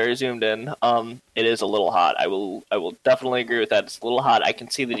wise. It's very zoomed in. It is a little hot. I will definitely agree with that. It's a little hot. I can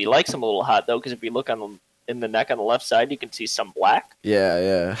see that he likes him a little hot though, because if you look in the neck on the left side, you can see some black.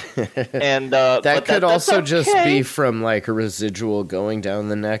 Yeah. And that could also okay. just be from like a residual going down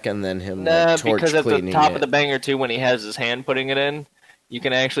the neck and then him torch because at the cleaning top it. of the banger too, when he has his hand putting it in, you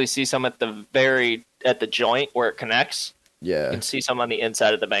can actually see some at the joint where it connects. Yeah. You can see some on the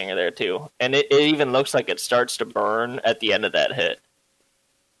inside of the banger there too, and it even looks like it starts to burn at the end of that hit.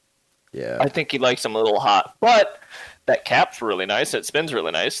 Yeah. I think he likes them a little hot, but that cap's really nice. It spins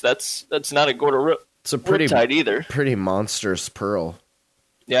really nice. That's not a It's a pretty tight either. Pretty monstrous pearl.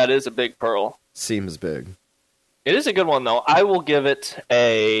 Yeah, it is a big pearl. Seems big. It is a good one though. I will give it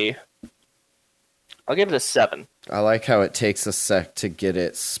I'll give it a 7. I like how it takes a sec to get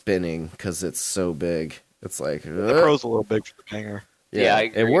it spinning because it's so big. It's like The pearl's a little big for the banger. Yeah, I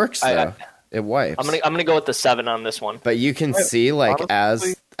it agree. works though. It wipes. I'm gonna go with the 7 on this one. But you can see, like,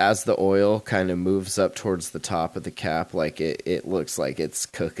 honestly, as the oil kind of moves up towards the top of the cap, like it looks like it's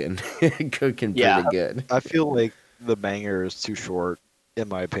cooking, cooking Yeah. pretty good. I feel like the banger is too short, in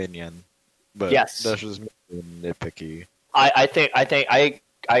my opinion. But Yes. that's just me being nitpicky. I think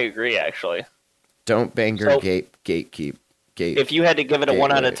I agree actually. Don't banger So- gatekeep. If you had to give it a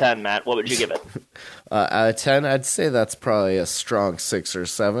 1 out of Gateway. 10, Matt, what would you give it? Out of 10, I'd say that's probably a strong 6 or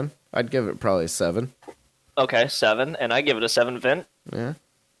 7. I'd give it probably 7. Okay, 7, and I give it a 7 Vint. Yeah,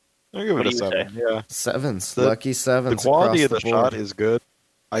 I'll give What it a do you 7. Yeah. 7s. The- Lucky 7s. The quality of across the board. shot is good.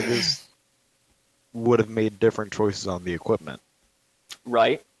 I just would have made different choices on the equipment.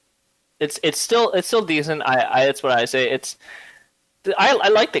 Right. It's still decent. I that's what I say. I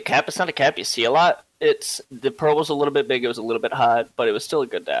like the cap. It's not a cap you see a lot. The pearl was a little bit big. It was a little bit hot, but it was still a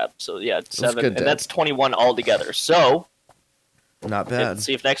good dab. So yeah, it's was a 7, good and dab. that's 21 altogether. So Not let's bad.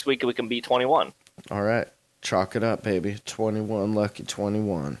 see if next week we can beat 21. All right. Chalk it up, baby. 21, lucky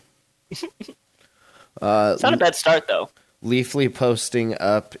 21. It's not a bad start though. Leafly posting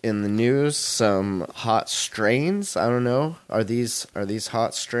up in the news some hot strains. I don't know. Are these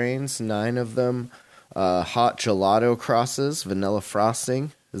hot strains? 9 of them. Hot gelato crosses, vanilla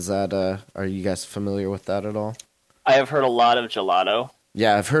frosting. Is that are you guys familiar with that at all? I have heard a lot of gelato.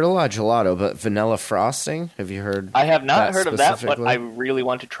 Yeah, I've heard a lot of gelato, but vanilla frosting, have you heard? I have not heard of that, but specifically? I really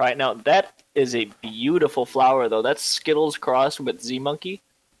want to try it now. That is a beautiful flower, though. That's Skittles crossed with Z Monkey.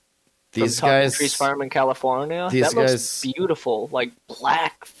 These from Talking guys Trees Farm in California. these That looks guys- beautiful, like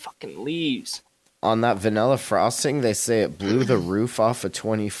black fucking leaves. on that vanilla frosting, they say it blew the roof off a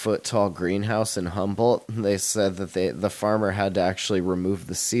 20-foot tall greenhouse in Humboldt. They said that the farmer had to actually remove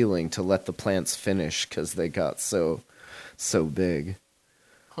the ceiling to let the plants finish because they got so big.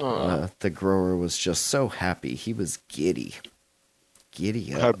 The grower was just so happy. He was giddy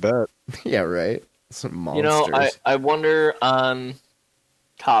I up. bet. Yeah, right. Some monsters. You know, I wonder on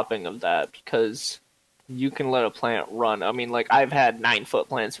topping of that, because you can let a plant run. I mean, like, I've had 9-foot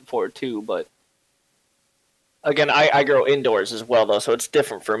plants before, too, but again, I grow indoors as well, though, so it's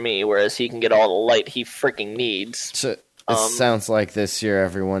different for me, whereas he can get all the light he freaking needs. So, it sounds like this year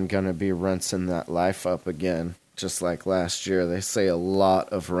everyone gonna be rinsing that life up again, just like last year. They say a lot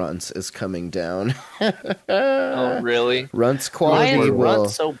of runts is coming down. Oh, really? Runts Why quality is will. Runt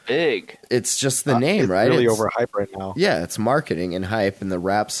so big? It's just the name, it's right? really It's- overhyped right now. Yeah, it's marketing and hype, and the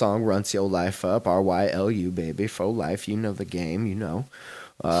rap song "Runts Yo Life Up," RYLU, baby, faux life. You know the game, you know.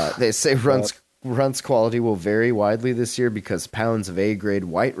 They say runts quality will vary widely this year because pounds of A-grade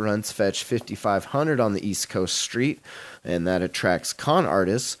white runts fetch $5,500 on the East Coast street, and that attracts con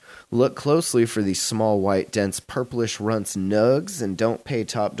artists. Look closely for these small, white, dense, purplish runts nugs, and don't pay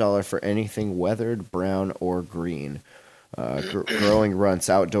top dollar for anything weathered, brown, or green. Growing runts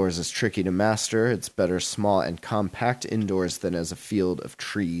outdoors is tricky to master. It's better small and compact indoors than as a field of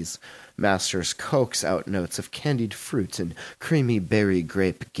trees. Masters coax out notes of candied fruit and creamy berry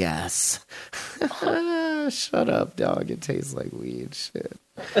grape gas. Shut up, dog. It tastes like weed. Shit.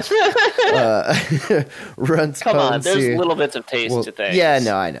 Runts Come on, potency- there's little bits of taste to things. Yeah,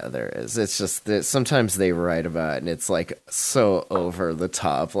 no, I know there is. It's just that sometimes they write about it and it's like so over the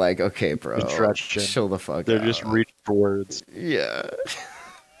top. Like, okay, bro, Contraction. chill the fuck They're out. just reaching for words. Yeah.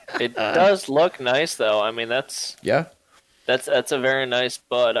 It does look nice, though. I mean, that's Yeah. a very nice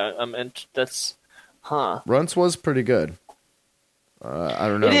bud. That's, huh? Runts was pretty good. I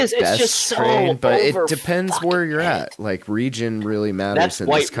don't know. It is. It's best just so strain, but it over depends fucking where you're it. at. Like region really matters That's in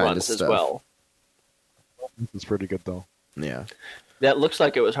this white kind of runs stuff. as well. This is pretty good though. Yeah. That looks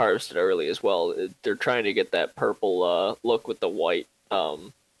like it was harvested early as well. They're trying to get that purple look with the white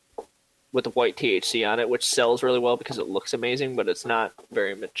THC on it, which sells really well because it looks amazing, but it's not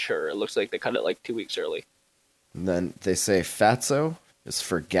very mature. It looks like they cut it like 2 weeks early. And then they say Fatso is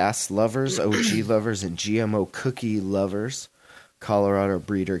for gas lovers, OG lovers, and GMO cookie lovers. Colorado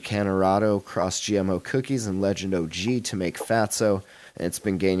breeder Canorado crossed GMO cookies and Legend OG to make Fatso, and it's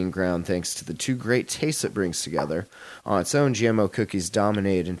been gaining ground thanks to the two great tastes it brings together. On its own, GMO cookies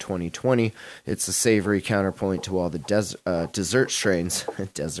dominated in 2020. It's a savory counterpoint to all the dessert strains,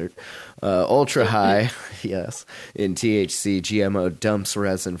 ultra high, yes, in THC. GMO dumps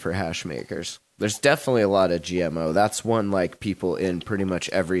resin for hash makers. There's definitely a lot of GMO. That's one like people in pretty much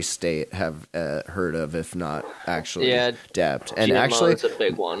every state have heard of, if not actually dabbed. And GMO actually, is a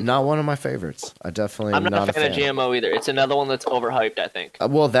big one. not one of my favorites. I definitely am I'm not a fan of GMO either. It's another one that's overhyped, I think.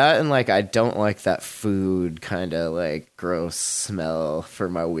 Well, that and like I don't like that food kind of like gross smell for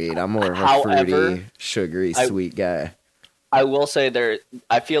my weed. I'm more of a fruity, sugary, sweet guy. I will say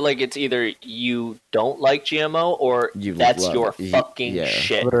I feel like it's either you don't like GMO or that's your fucking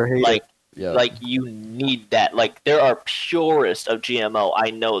shit. Like. Yeah. Like, you need that. Like, there are purists of GMO.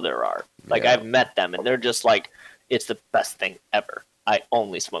 I know there are. Like, I've met them, and they're just like, it's the best thing ever. I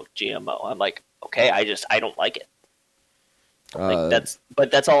only smoke GMO. I'm like, okay, I don't like it.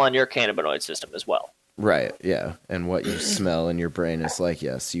 But that's all on your cannabinoid system as well. Right, yeah. And what you smell in your brain is like,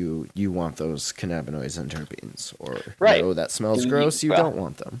 yes, you want those cannabinoids and terpenes. Or, no, that smells gross, you don't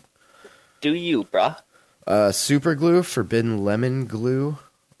want them. Do you, bruh? Super glue, forbidden lemon glue.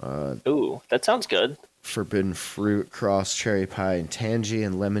 Ooh, that sounds good. Forbidden fruit, cross cherry pie and tangy,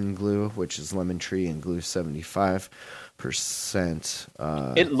 and lemon glue, which is lemon tree and glue 75%.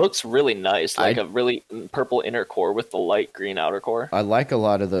 It looks really nice, like a really purple inner core with the light green outer core. I like a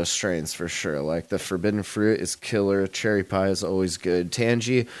lot of those strains for sure. Like the forbidden fruit is killer. Cherry pie is always good.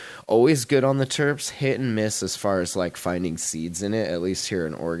 Tangy, always good on the terps. Hit and miss as far as like finding seeds in it, at least here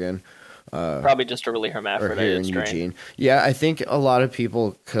in Oregon. Probably just a really hermaphroditic strain. Eugene. Yeah, I think a lot of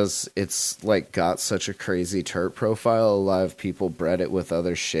people, because it's like got such a crazy terp profile, a lot of people bred it with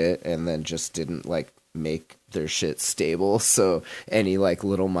other shit and then just didn't like make their shit stable. So any like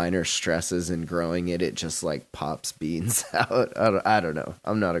little minor stresses in growing it just like pops beans out. I don't know.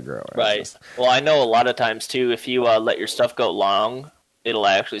 I'm not a grower. Right. Well, I know a lot of times too, if you let your stuff go long, it'll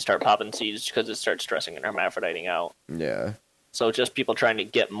actually start popping seeds because it starts stressing and hermaphroditing out. Yeah. So just people trying to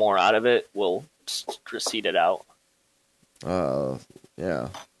get more out of it will seed it out. Yeah.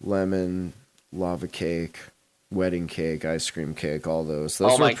 Lemon, lava cake, wedding cake, ice cream cake, all those.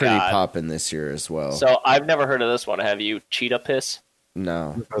 Those were pretty popping this year as well. So I've never heard of this one. Have you? Cheetah piss?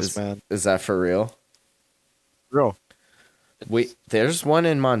 No. Is that for real? Real. There's one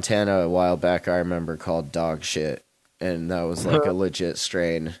in Montana a while back I remember called dog shit. And that was like a legit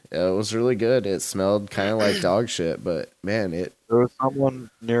strain. It was really good. It smelled kind of like dog shit, but man, there was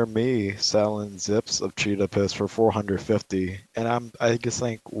someone near me selling zips of cheetah piss for $450, and I just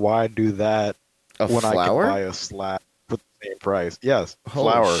think, why do that when flower? I can buy a slab for the same price? Yes,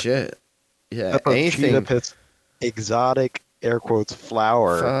 holy flower. Shit. Yeah, That's anything. Cheetah piss, exotic air quotes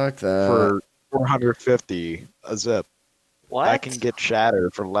flower. Fuck that. For $450 a zip. What? I can get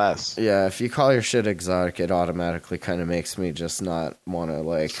shatter for less. Yeah, if you call your shit exotic, it automatically kind of makes me just not want to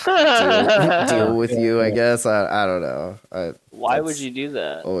like deal with you. I guess I don't know. Why would you do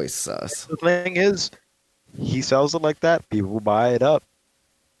that? Always sus. The thing is, he sells it like that. People buy it up.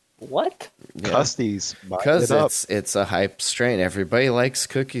 What? Custies buy because it up. it's a hype strain. Everybody likes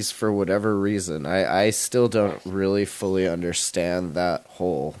cookies for whatever reason. I still don't really fully understand that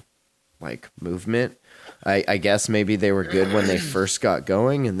whole like movement. I guess maybe they were good when they first got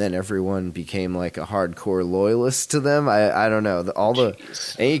going, and then everyone became like a hardcore loyalist to them. I don't know.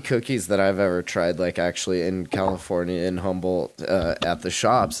 Any cookies that I've ever tried, like actually in California, in Humboldt, at the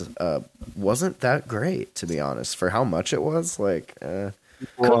shops, wasn't that great, to be honest, for how much it was. Like,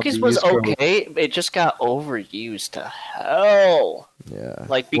 cookies was okay. It just got overused to hell. Yeah.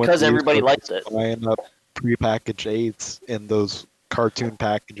 Like, because everybody likes it. Buying up prepackaged eights in those cartoon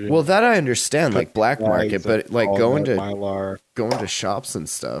packaging. Well, that I understand, like black market, but like going to shops and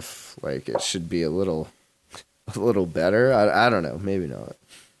stuff, like it should be a little better. I don't know, maybe not.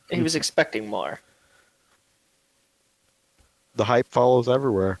 He was expecting more. The hype follows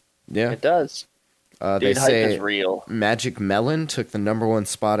everywhere. Yeah, it does. They hype say is real. Magic Melon took the #1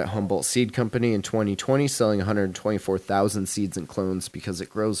 spot at Humboldt Seed Company in 2020, selling 124,000 seeds and clones because it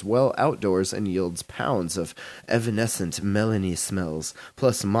grows well outdoors and yields pounds of evanescent melony smells,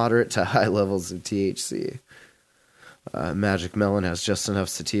 plus moderate to high levels of THC. Magic Melon has just enough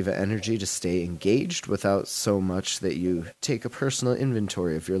sativa energy to stay engaged without so much that you take a personal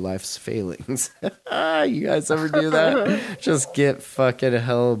inventory of your life's failings. You guys ever do that? Just get fucking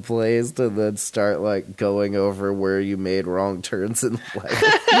hell blazed and then start like going over where you made wrong turns in life.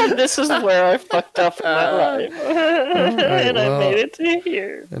 This is where I fucked up in my life. Right, I made it to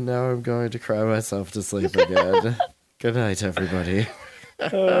here. And now I'm going to cry myself to sleep again. Good night, everybody.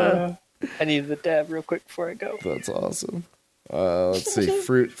 I needed the dab real quick before I go. That's awesome. Let's see.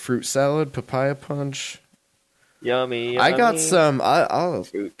 Fruit salad, papaya punch. Yummy. I got some. I'll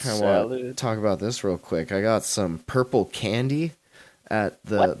Fruit kind of salad. talk about this real quick. I got some purple candy at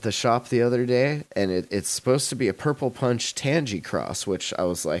the shop the other day, and it's supposed to be a purple punch Tangy cross, which I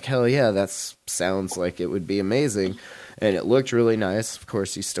was like, hell yeah, that sounds like it would be amazing. And it looked really nice. Of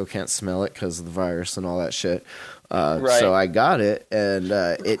course, you still can't smell it because of the virus and all that shit. Right. So I got it, and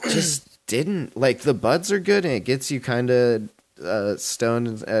it just didn't, like, the buds are good, and it gets you kind of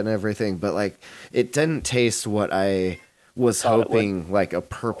stoned and everything, but, like, it didn't taste what I was hoping, like, a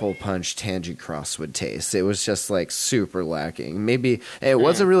purple punch Tangy cross would taste. It was just, like, super lacking. Maybe, it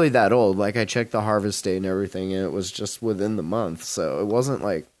wasn't really that old. Like, I checked the harvest date and everything, and it was just within the month, so it wasn't,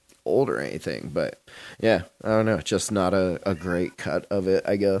 like, old or anything, but, yeah, I don't know, just not a great cut of it,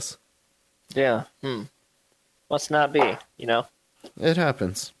 I guess. Yeah. Must not be, you know? It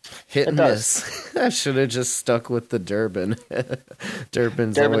happens. Hit and miss. I should have just stuck with the Durban.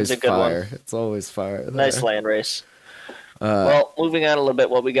 Durban's always a good fire. one. It's always fire. There. Nice land race. Well, moving on a little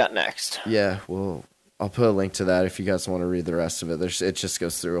bit, what we got next? Yeah, well, I'll put a link to that if you guys want to read the rest of it. It just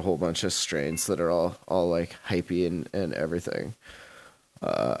goes through a whole bunch of strains that are all like hypey and everything.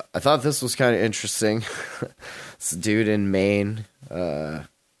 I thought this was kind of interesting. This dude in Maine,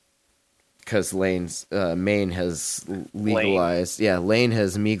 because Maine has legalized. Yeah, Lane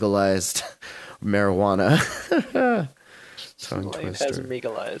has legalized marijuana. Tongue Lane twister. has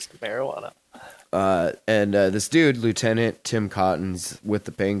legalized marijuana. And this dude, Lieutenant Tim Cotton's with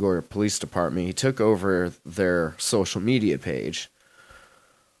the Bangor Police Department, he took over their social media page.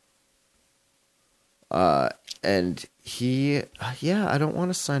 And he, I don't want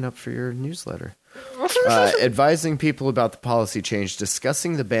to sign up for your newsletter. Advising people about the policy change,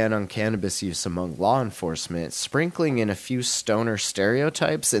 discussing the ban on cannabis use among law enforcement, sprinkling in a few stoner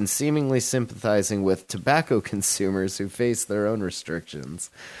stereotypes, and seemingly sympathizing with tobacco consumers who face their own restrictions.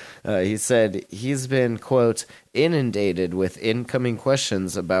 He said he's been, quote, inundated with incoming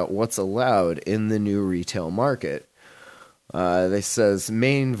questions about what's allowed in the new retail market. They says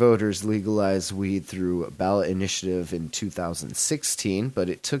Maine voters legalized weed through a ballot initiative in 2016, but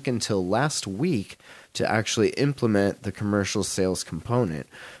it took until last week to actually implement the commercial sales component.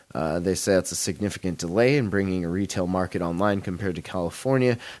 They say it's a significant delay in bringing a retail market online compared to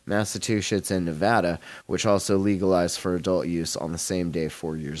California, Massachusetts, and Nevada, which also legalized for adult use on the same day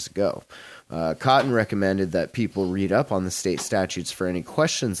 4 years ago. Cotton recommended that people read up on the state statutes for any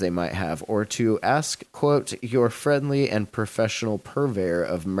questions they might have, or to ask, quote, your friendly and professional purveyor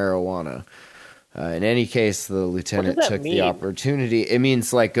of marijuana. In any case, the lieutenant took the opportunity. It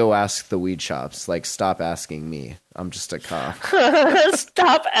means, like, go ask the weed shops. Like, stop asking me. I'm just a cop.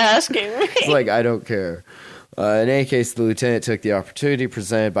 Stop asking me. It's like, I don't care. In any case, the lieutenant took the opportunity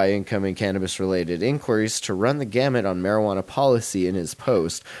presented by incoming cannabis-related inquiries to run the gamut on marijuana policy in his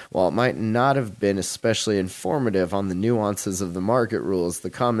post. While it might not have been especially informative on the nuances of the market rules, the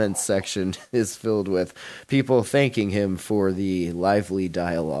comments section is filled with people thanking him for the lively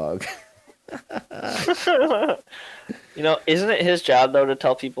dialogue. You know, isn't it his job, though, to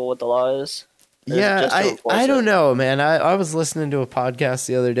tell people what the law is? Yeah, I don't know, man. I was listening to a podcast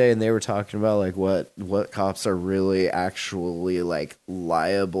the other day, and they were talking about like what cops are really actually like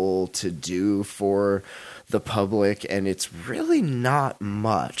liable to do for the public, and it's really not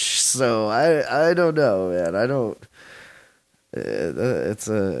much. So I don't know, man. I don't. It's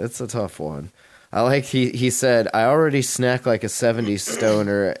a tough one. I like he said, I already snack like a 70s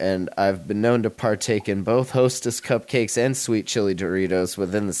stoner, and I've been known to partake in both Hostess cupcakes and sweet chili Doritos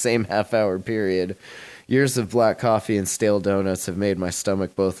within the same half-hour period. Years of black coffee and stale donuts have made my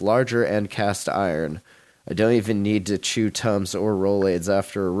stomach both larger and cast iron. I don't even need to chew Tums or Rolaids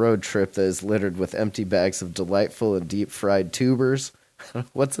after a road trip that is littered with empty bags of delightful and deep-fried tubers.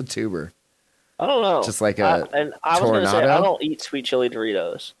 What's a tuber? I don't know. Just like a and I was going to say, I don't eat sweet chili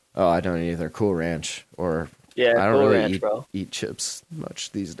Doritos. Oh, I don't either. Cool Ranch or Yeah, I don't Cool really Ranch, bro. eat chips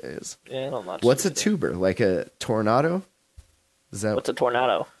much these days. Yeah, I don't much. What's a tuber? Like a tornado? Is that What's a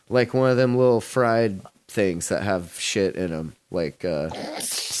tornado? like one of them little fried things that have shit in them, like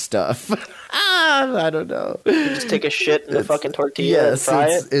stuff? I don't know. You just take a shit in the fucking tortilla and fry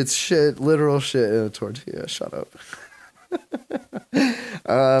it? It's shit, literal shit in a tortilla. Shut up.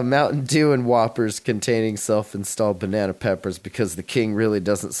 Mountain Dew and Whoppers containing self-installed banana peppers because the king really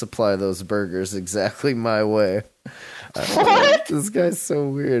doesn't supply those burgers exactly my way. What? This guy's so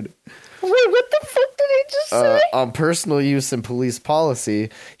weird. Wait, what the fuck did he just say? On personal use and police policy,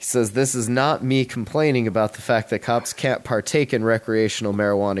 he says, this is not me complaining about the fact that cops can't partake in recreational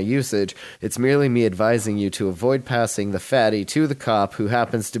marijuana usage. It's merely me advising you to avoid passing the fatty to the cop who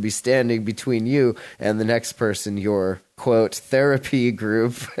happens to be standing between you and the next person, your, quote, therapy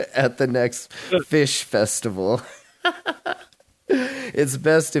group at the next fish festival. It's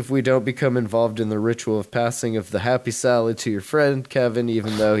best if we don't become involved in the ritual of passing of the happy salad to your friend Kevin,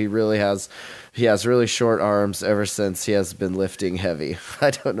 even though he has really short arms ever since he has been lifting heavy.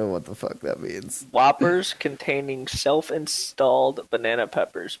 I don't know what the fuck that means. Whoppers containing self-installed banana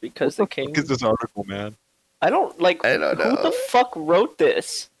peppers because the king. Look at this article, man. I don't know. Who the fuck wrote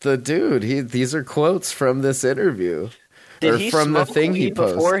this? The dude. These are quotes from this interview. Did or he from the smoke thing weed he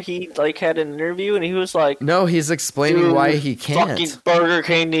posted. before he had an interview and he was like, No, he's explaining why he can't. Fucking Burger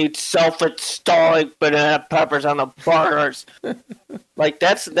King needs self-installing banana peppers on the burgers. Like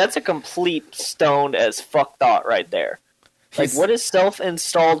that's a complete stoned as fuck thought right there. Like, what does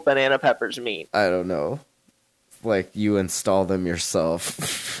self-installed banana peppers mean? I don't know. Like you install them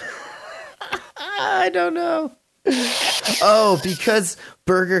yourself. I don't know. Oh, because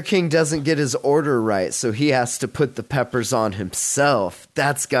Burger King doesn't get his order right, so he has to put the peppers on himself.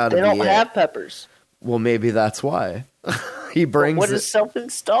 That's gotta be it. They don't have peppers. Well, maybe that's why. He brings. What does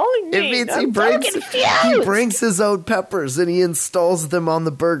self-installing mean? It means he brings his own peppers and he installs them on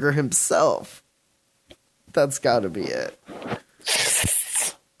the burger himself. That's gotta be it.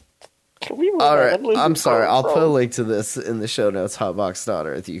 All right, I'm sorry. I'll put a link to this in the show notes,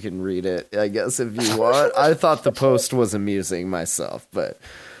 hotbox.earth. You can read it, I guess, if you want. I thought the post was amusing myself, but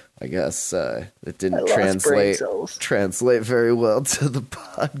I guess it didn't translate very well to the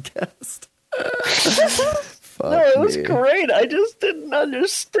podcast. No, it was great. I just didn't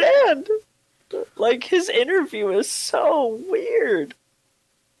understand. Like, his interview is so weird.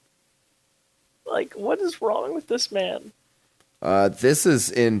 Like, what is wrong with this man? This is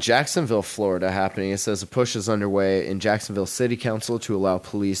in Jacksonville, Florida, happening. It says a push is underway in Jacksonville City Council to allow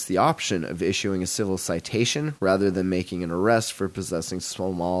police the option of issuing a civil citation rather than making an arrest for possessing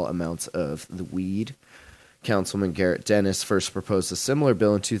small amounts of the weed. Councilman Garrett Dennis first proposed a similar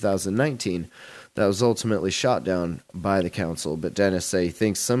bill in 2019 that was ultimately shot down by the council, but Dennis said he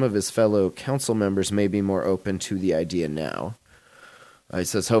thinks some of his fellow council members may be more open to the idea now. He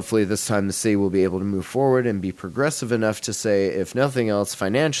says, hopefully this time the city will be able to move forward and be progressive enough to say, if nothing else,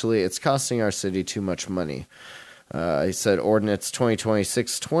 financially, it's costing our city too much money. He said Ordinance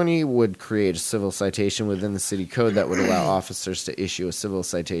 2020-620 would create a civil citation within the city code that would allow officers to issue a civil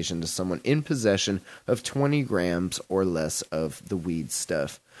citation to someone in possession of 20 grams or less of the weed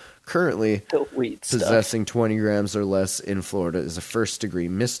stuff. Currently, possessing 20 grams or less in Florida is a first-degree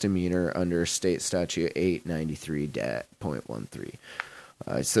misdemeanor under State Statute 893.13.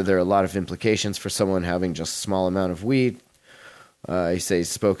 So there are a lot of implications for someone having just a small amount of weed. He says he's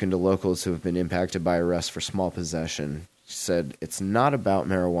spoken to locals who have been impacted by arrests for small possession. He said, it's not about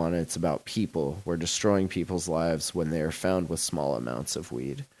marijuana, it's about people. We're destroying people's lives when they are found with small amounts of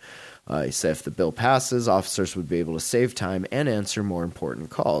weed. He said if the bill passes, officers would be able to save time and answer more important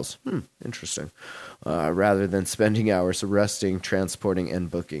calls. Interesting. Rather than spending hours arresting, transporting,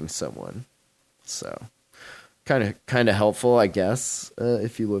 and booking someone. So... Kind of helpful, I guess,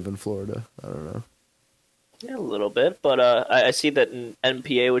 if you live in Florida. I don't know. Yeah, a little bit, but I see that in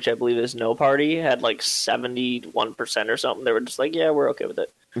NPA, which I believe is no party, had like 71% or something. They were just like, yeah, we're okay with it.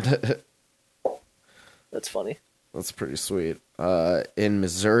 That's funny. That's pretty sweet. In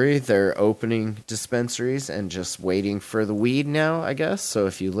Missouri, they're opening dispensaries and just waiting for the weed now, I guess. So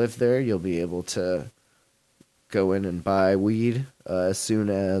if you live there, you'll be able to go in and buy weed as soon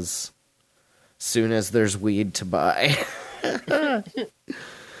as there's weed to buy.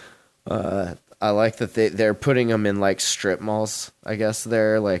 I like that they're putting them in like strip malls, I guess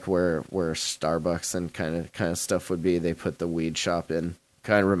there, like where Starbucks and kind of stuff would be. They put the weed shop in.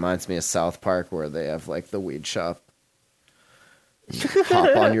 Kind of reminds me of South Park where they have like the weed shop. You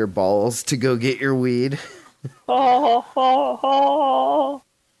hop on your balls to go get your weed.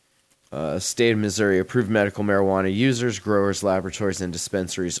 State of Missouri approved medical marijuana users, growers, laboratories, and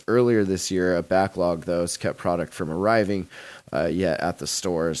dispensaries earlier this year. A backlog, though, has kept product from arriving yet at the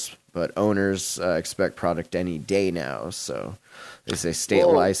stores. But owners expect product any day now. So they say state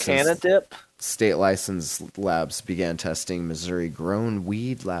licensed labs began testing Missouri-grown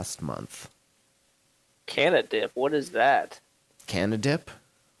weed last month. Canadip, what is that? Canadip?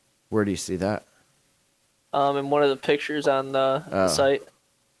 Where do you see that? In one of the pictures on the site.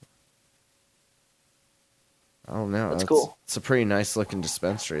 I don't know. That's cool. It's a pretty nice looking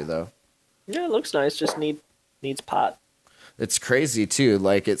dispensary, though. Yeah, it looks nice. Just needs pot. It's crazy too.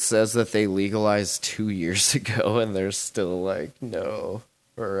 Like, it says that they legalized 2 years ago, and there's still like no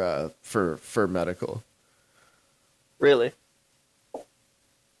for medical. Really?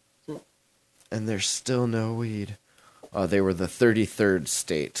 And there's still no weed. They were the 33rd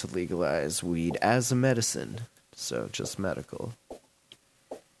state to legalize weed as a medicine, so just medical.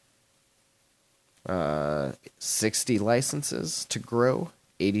 60 licenses to grow,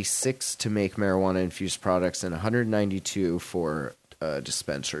 86 to make marijuana-infused products, and 192 for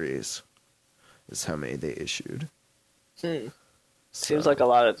dispensaries is how many they issued. Seems like a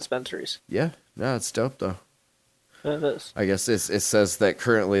lot of dispensaries. Yeah, no, it's dope, though. It is. I guess it says that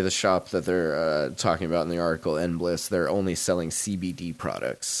currently the shop that they're talking about in the article, N-Bliss, they're only selling CBD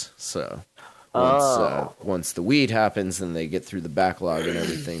products. So once the weed happens and they get through the backlog and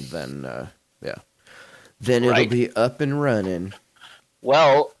everything, then then it'll be up and running.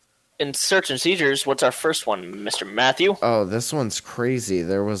 Well, in search and seizures, what's our first one, Mr. Matthew? Oh, this one's crazy.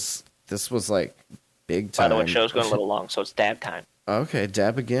 This was like big time. By the way, show's going a little long, so it's dab time. Okay,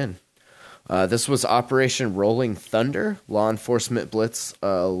 dab again. This was Operation Rolling Thunder. Law enforcement blitz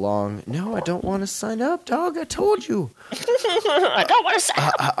along... No, I don't want to sign up, dog. I told you. I don't want to sign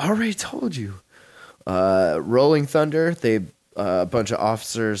up. I already told you. Rolling Thunder, a bunch of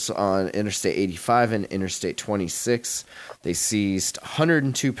officers on Interstate 85 and Interstate 26. They seized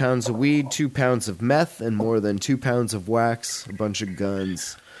 102 pounds of weed, 2 pounds of meth, and more than 2 pounds of wax, a bunch of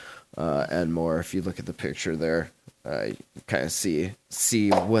guns, and more. If you look at the picture there, you kind of see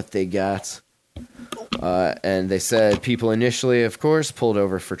what they got. And they said people initially, of course, pulled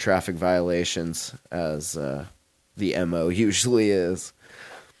over for traffic violations, as the MO usually is.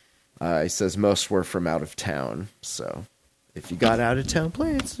 He says most were from out of town, so... If you got out of town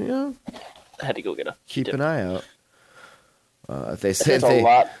plates, I had to go get keep an eye out. They said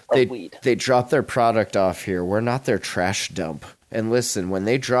they drop their product off here. We're not their trash dump. And listen, when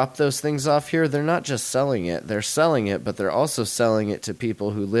they drop those things off here, they're not just selling it. They're selling it, but they're also selling it to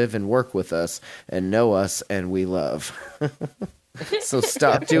people who live and work with us and know us and we love. So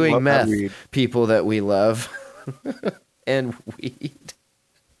stop doing meth, people that we love. And weed.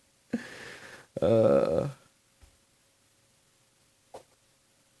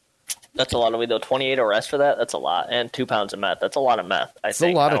 That's a lot of weed, though. 28 arrests for that? That's a lot. And 2 pounds of meth. That's a lot of meth, I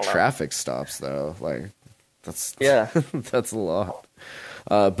think. It's a lot of traffic stops, though. Like, that's a lot.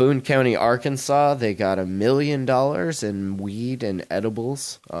 Boone County, Arkansas, they got $1 million in weed and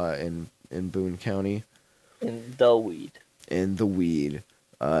edibles in Boone County. In the weed.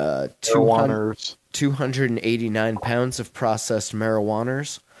 289 pounds of processed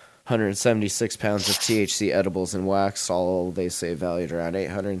marijuanas. 176 pounds of THC edibles and wax, all they say valued around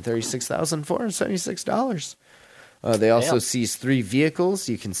 $836,476. They also seized 3 vehicles.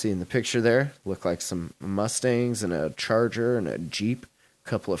 You can see in the picture there. Look like some Mustangs and a Charger and a Jeep. A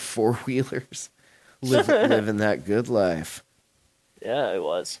couple of 4-wheelers. Living that good life. Yeah, it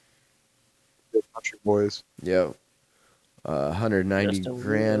was. Good country boys. Yep. 190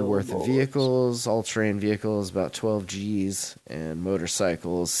 grand worth of vehicles, all-terrain vehicles, about 12 Gs, and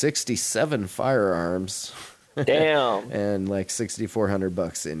motorcycles, 67 firearms. Damn. And like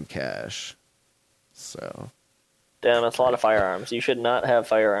 $6,400 in cash. So. Damn, that's a lot of firearms. You should not have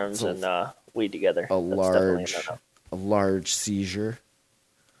firearms and weed together. A large seizure.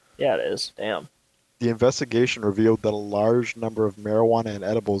 Yeah, it is. Damn. The investigation revealed that a large number of marijuana and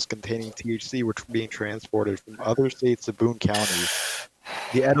edibles containing THC were being transported from other states to Boone County.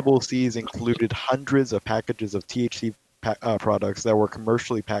 The edible seized included hundreds of packages of THC products that were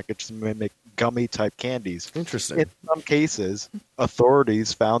commercially packaged to mimic gummy-type candies. Interesting. In some cases,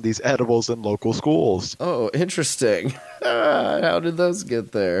 authorities found these edibles in local schools. Oh, interesting. How did those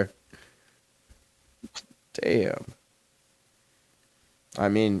get there? Damn. I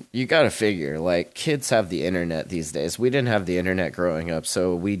mean, you gotta figure, like, kids have the internet these days. We didn't have the internet growing up,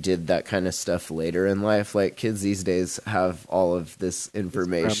 so we did that kind of stuff later in life. Like, kids these days have all of this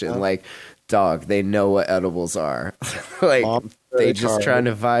information. Like, dog, they know what edibles are. Like, they just trying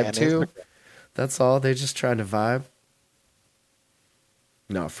to vibe too. That's all. They just trying to vibe.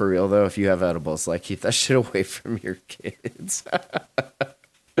 No, for real though, if you have edibles, like keep that shit away from your kids.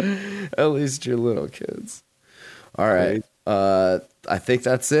 At least your little kids. All right. I think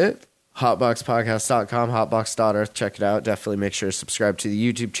that's it. Hotboxpodcast.com, hotbox.earth. Check it out. Definitely make sure to subscribe to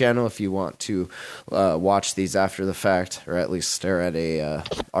the YouTube channel if you want to watch these after the fact, or at least stare at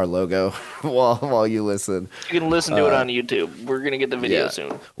our logo while you listen. You can listen to it on YouTube. We're going to get the video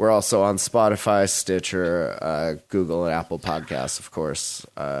soon. We're also on Spotify, Stitcher, Google, and Apple Podcasts, of course.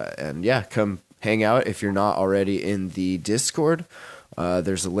 And yeah, come hang out if you're not already in the Discord.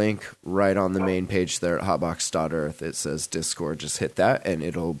 There's a link right on the main page there at hotbox.earth. It says Discord. Just hit that and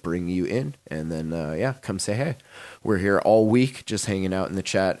it'll bring you in. And then, come say hey. We're here all week just hanging out in the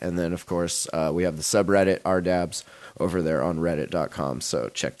chat. And then, of course, we have the subreddit, RDabs, over there on reddit.com. So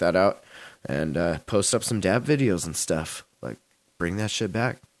check that out and post up some dab videos and stuff. Like, bring that shit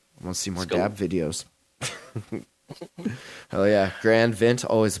back. I want to see more dab videos. Hell yeah. Grand Vint,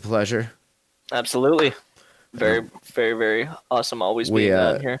 always a pleasure. Absolutely. Very, very, very awesome. Always being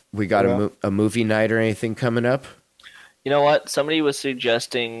down here. We got a movie night or anything coming up? You know what? Somebody was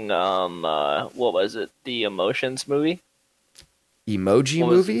suggesting, what was it? The Emotions movie? Emoji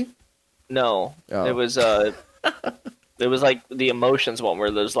movie? No. Oh. It was like the Emotions one where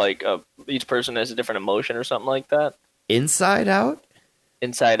there's like each person has a different emotion or something like that. Inside Out?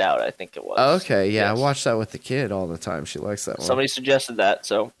 Inside Out, I think it was. Oh, okay, yeah, Yes. I watch that with the kid all the time. She likes that one. Somebody suggested that,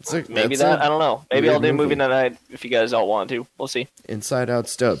 so maybe that's I don't know. Maybe weird I'll do a movie movie. night if you guys all want to. We'll see. Inside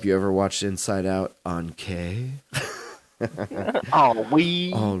Out's dope. You ever watched Inside Out on K? Oh,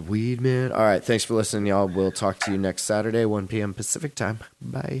 weed. Oh, weed, man. All right, thanks for listening, y'all. We'll talk to you next Saturday, 1 p.m. Pacific time.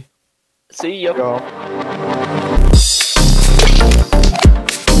 Bye. See ya. Go.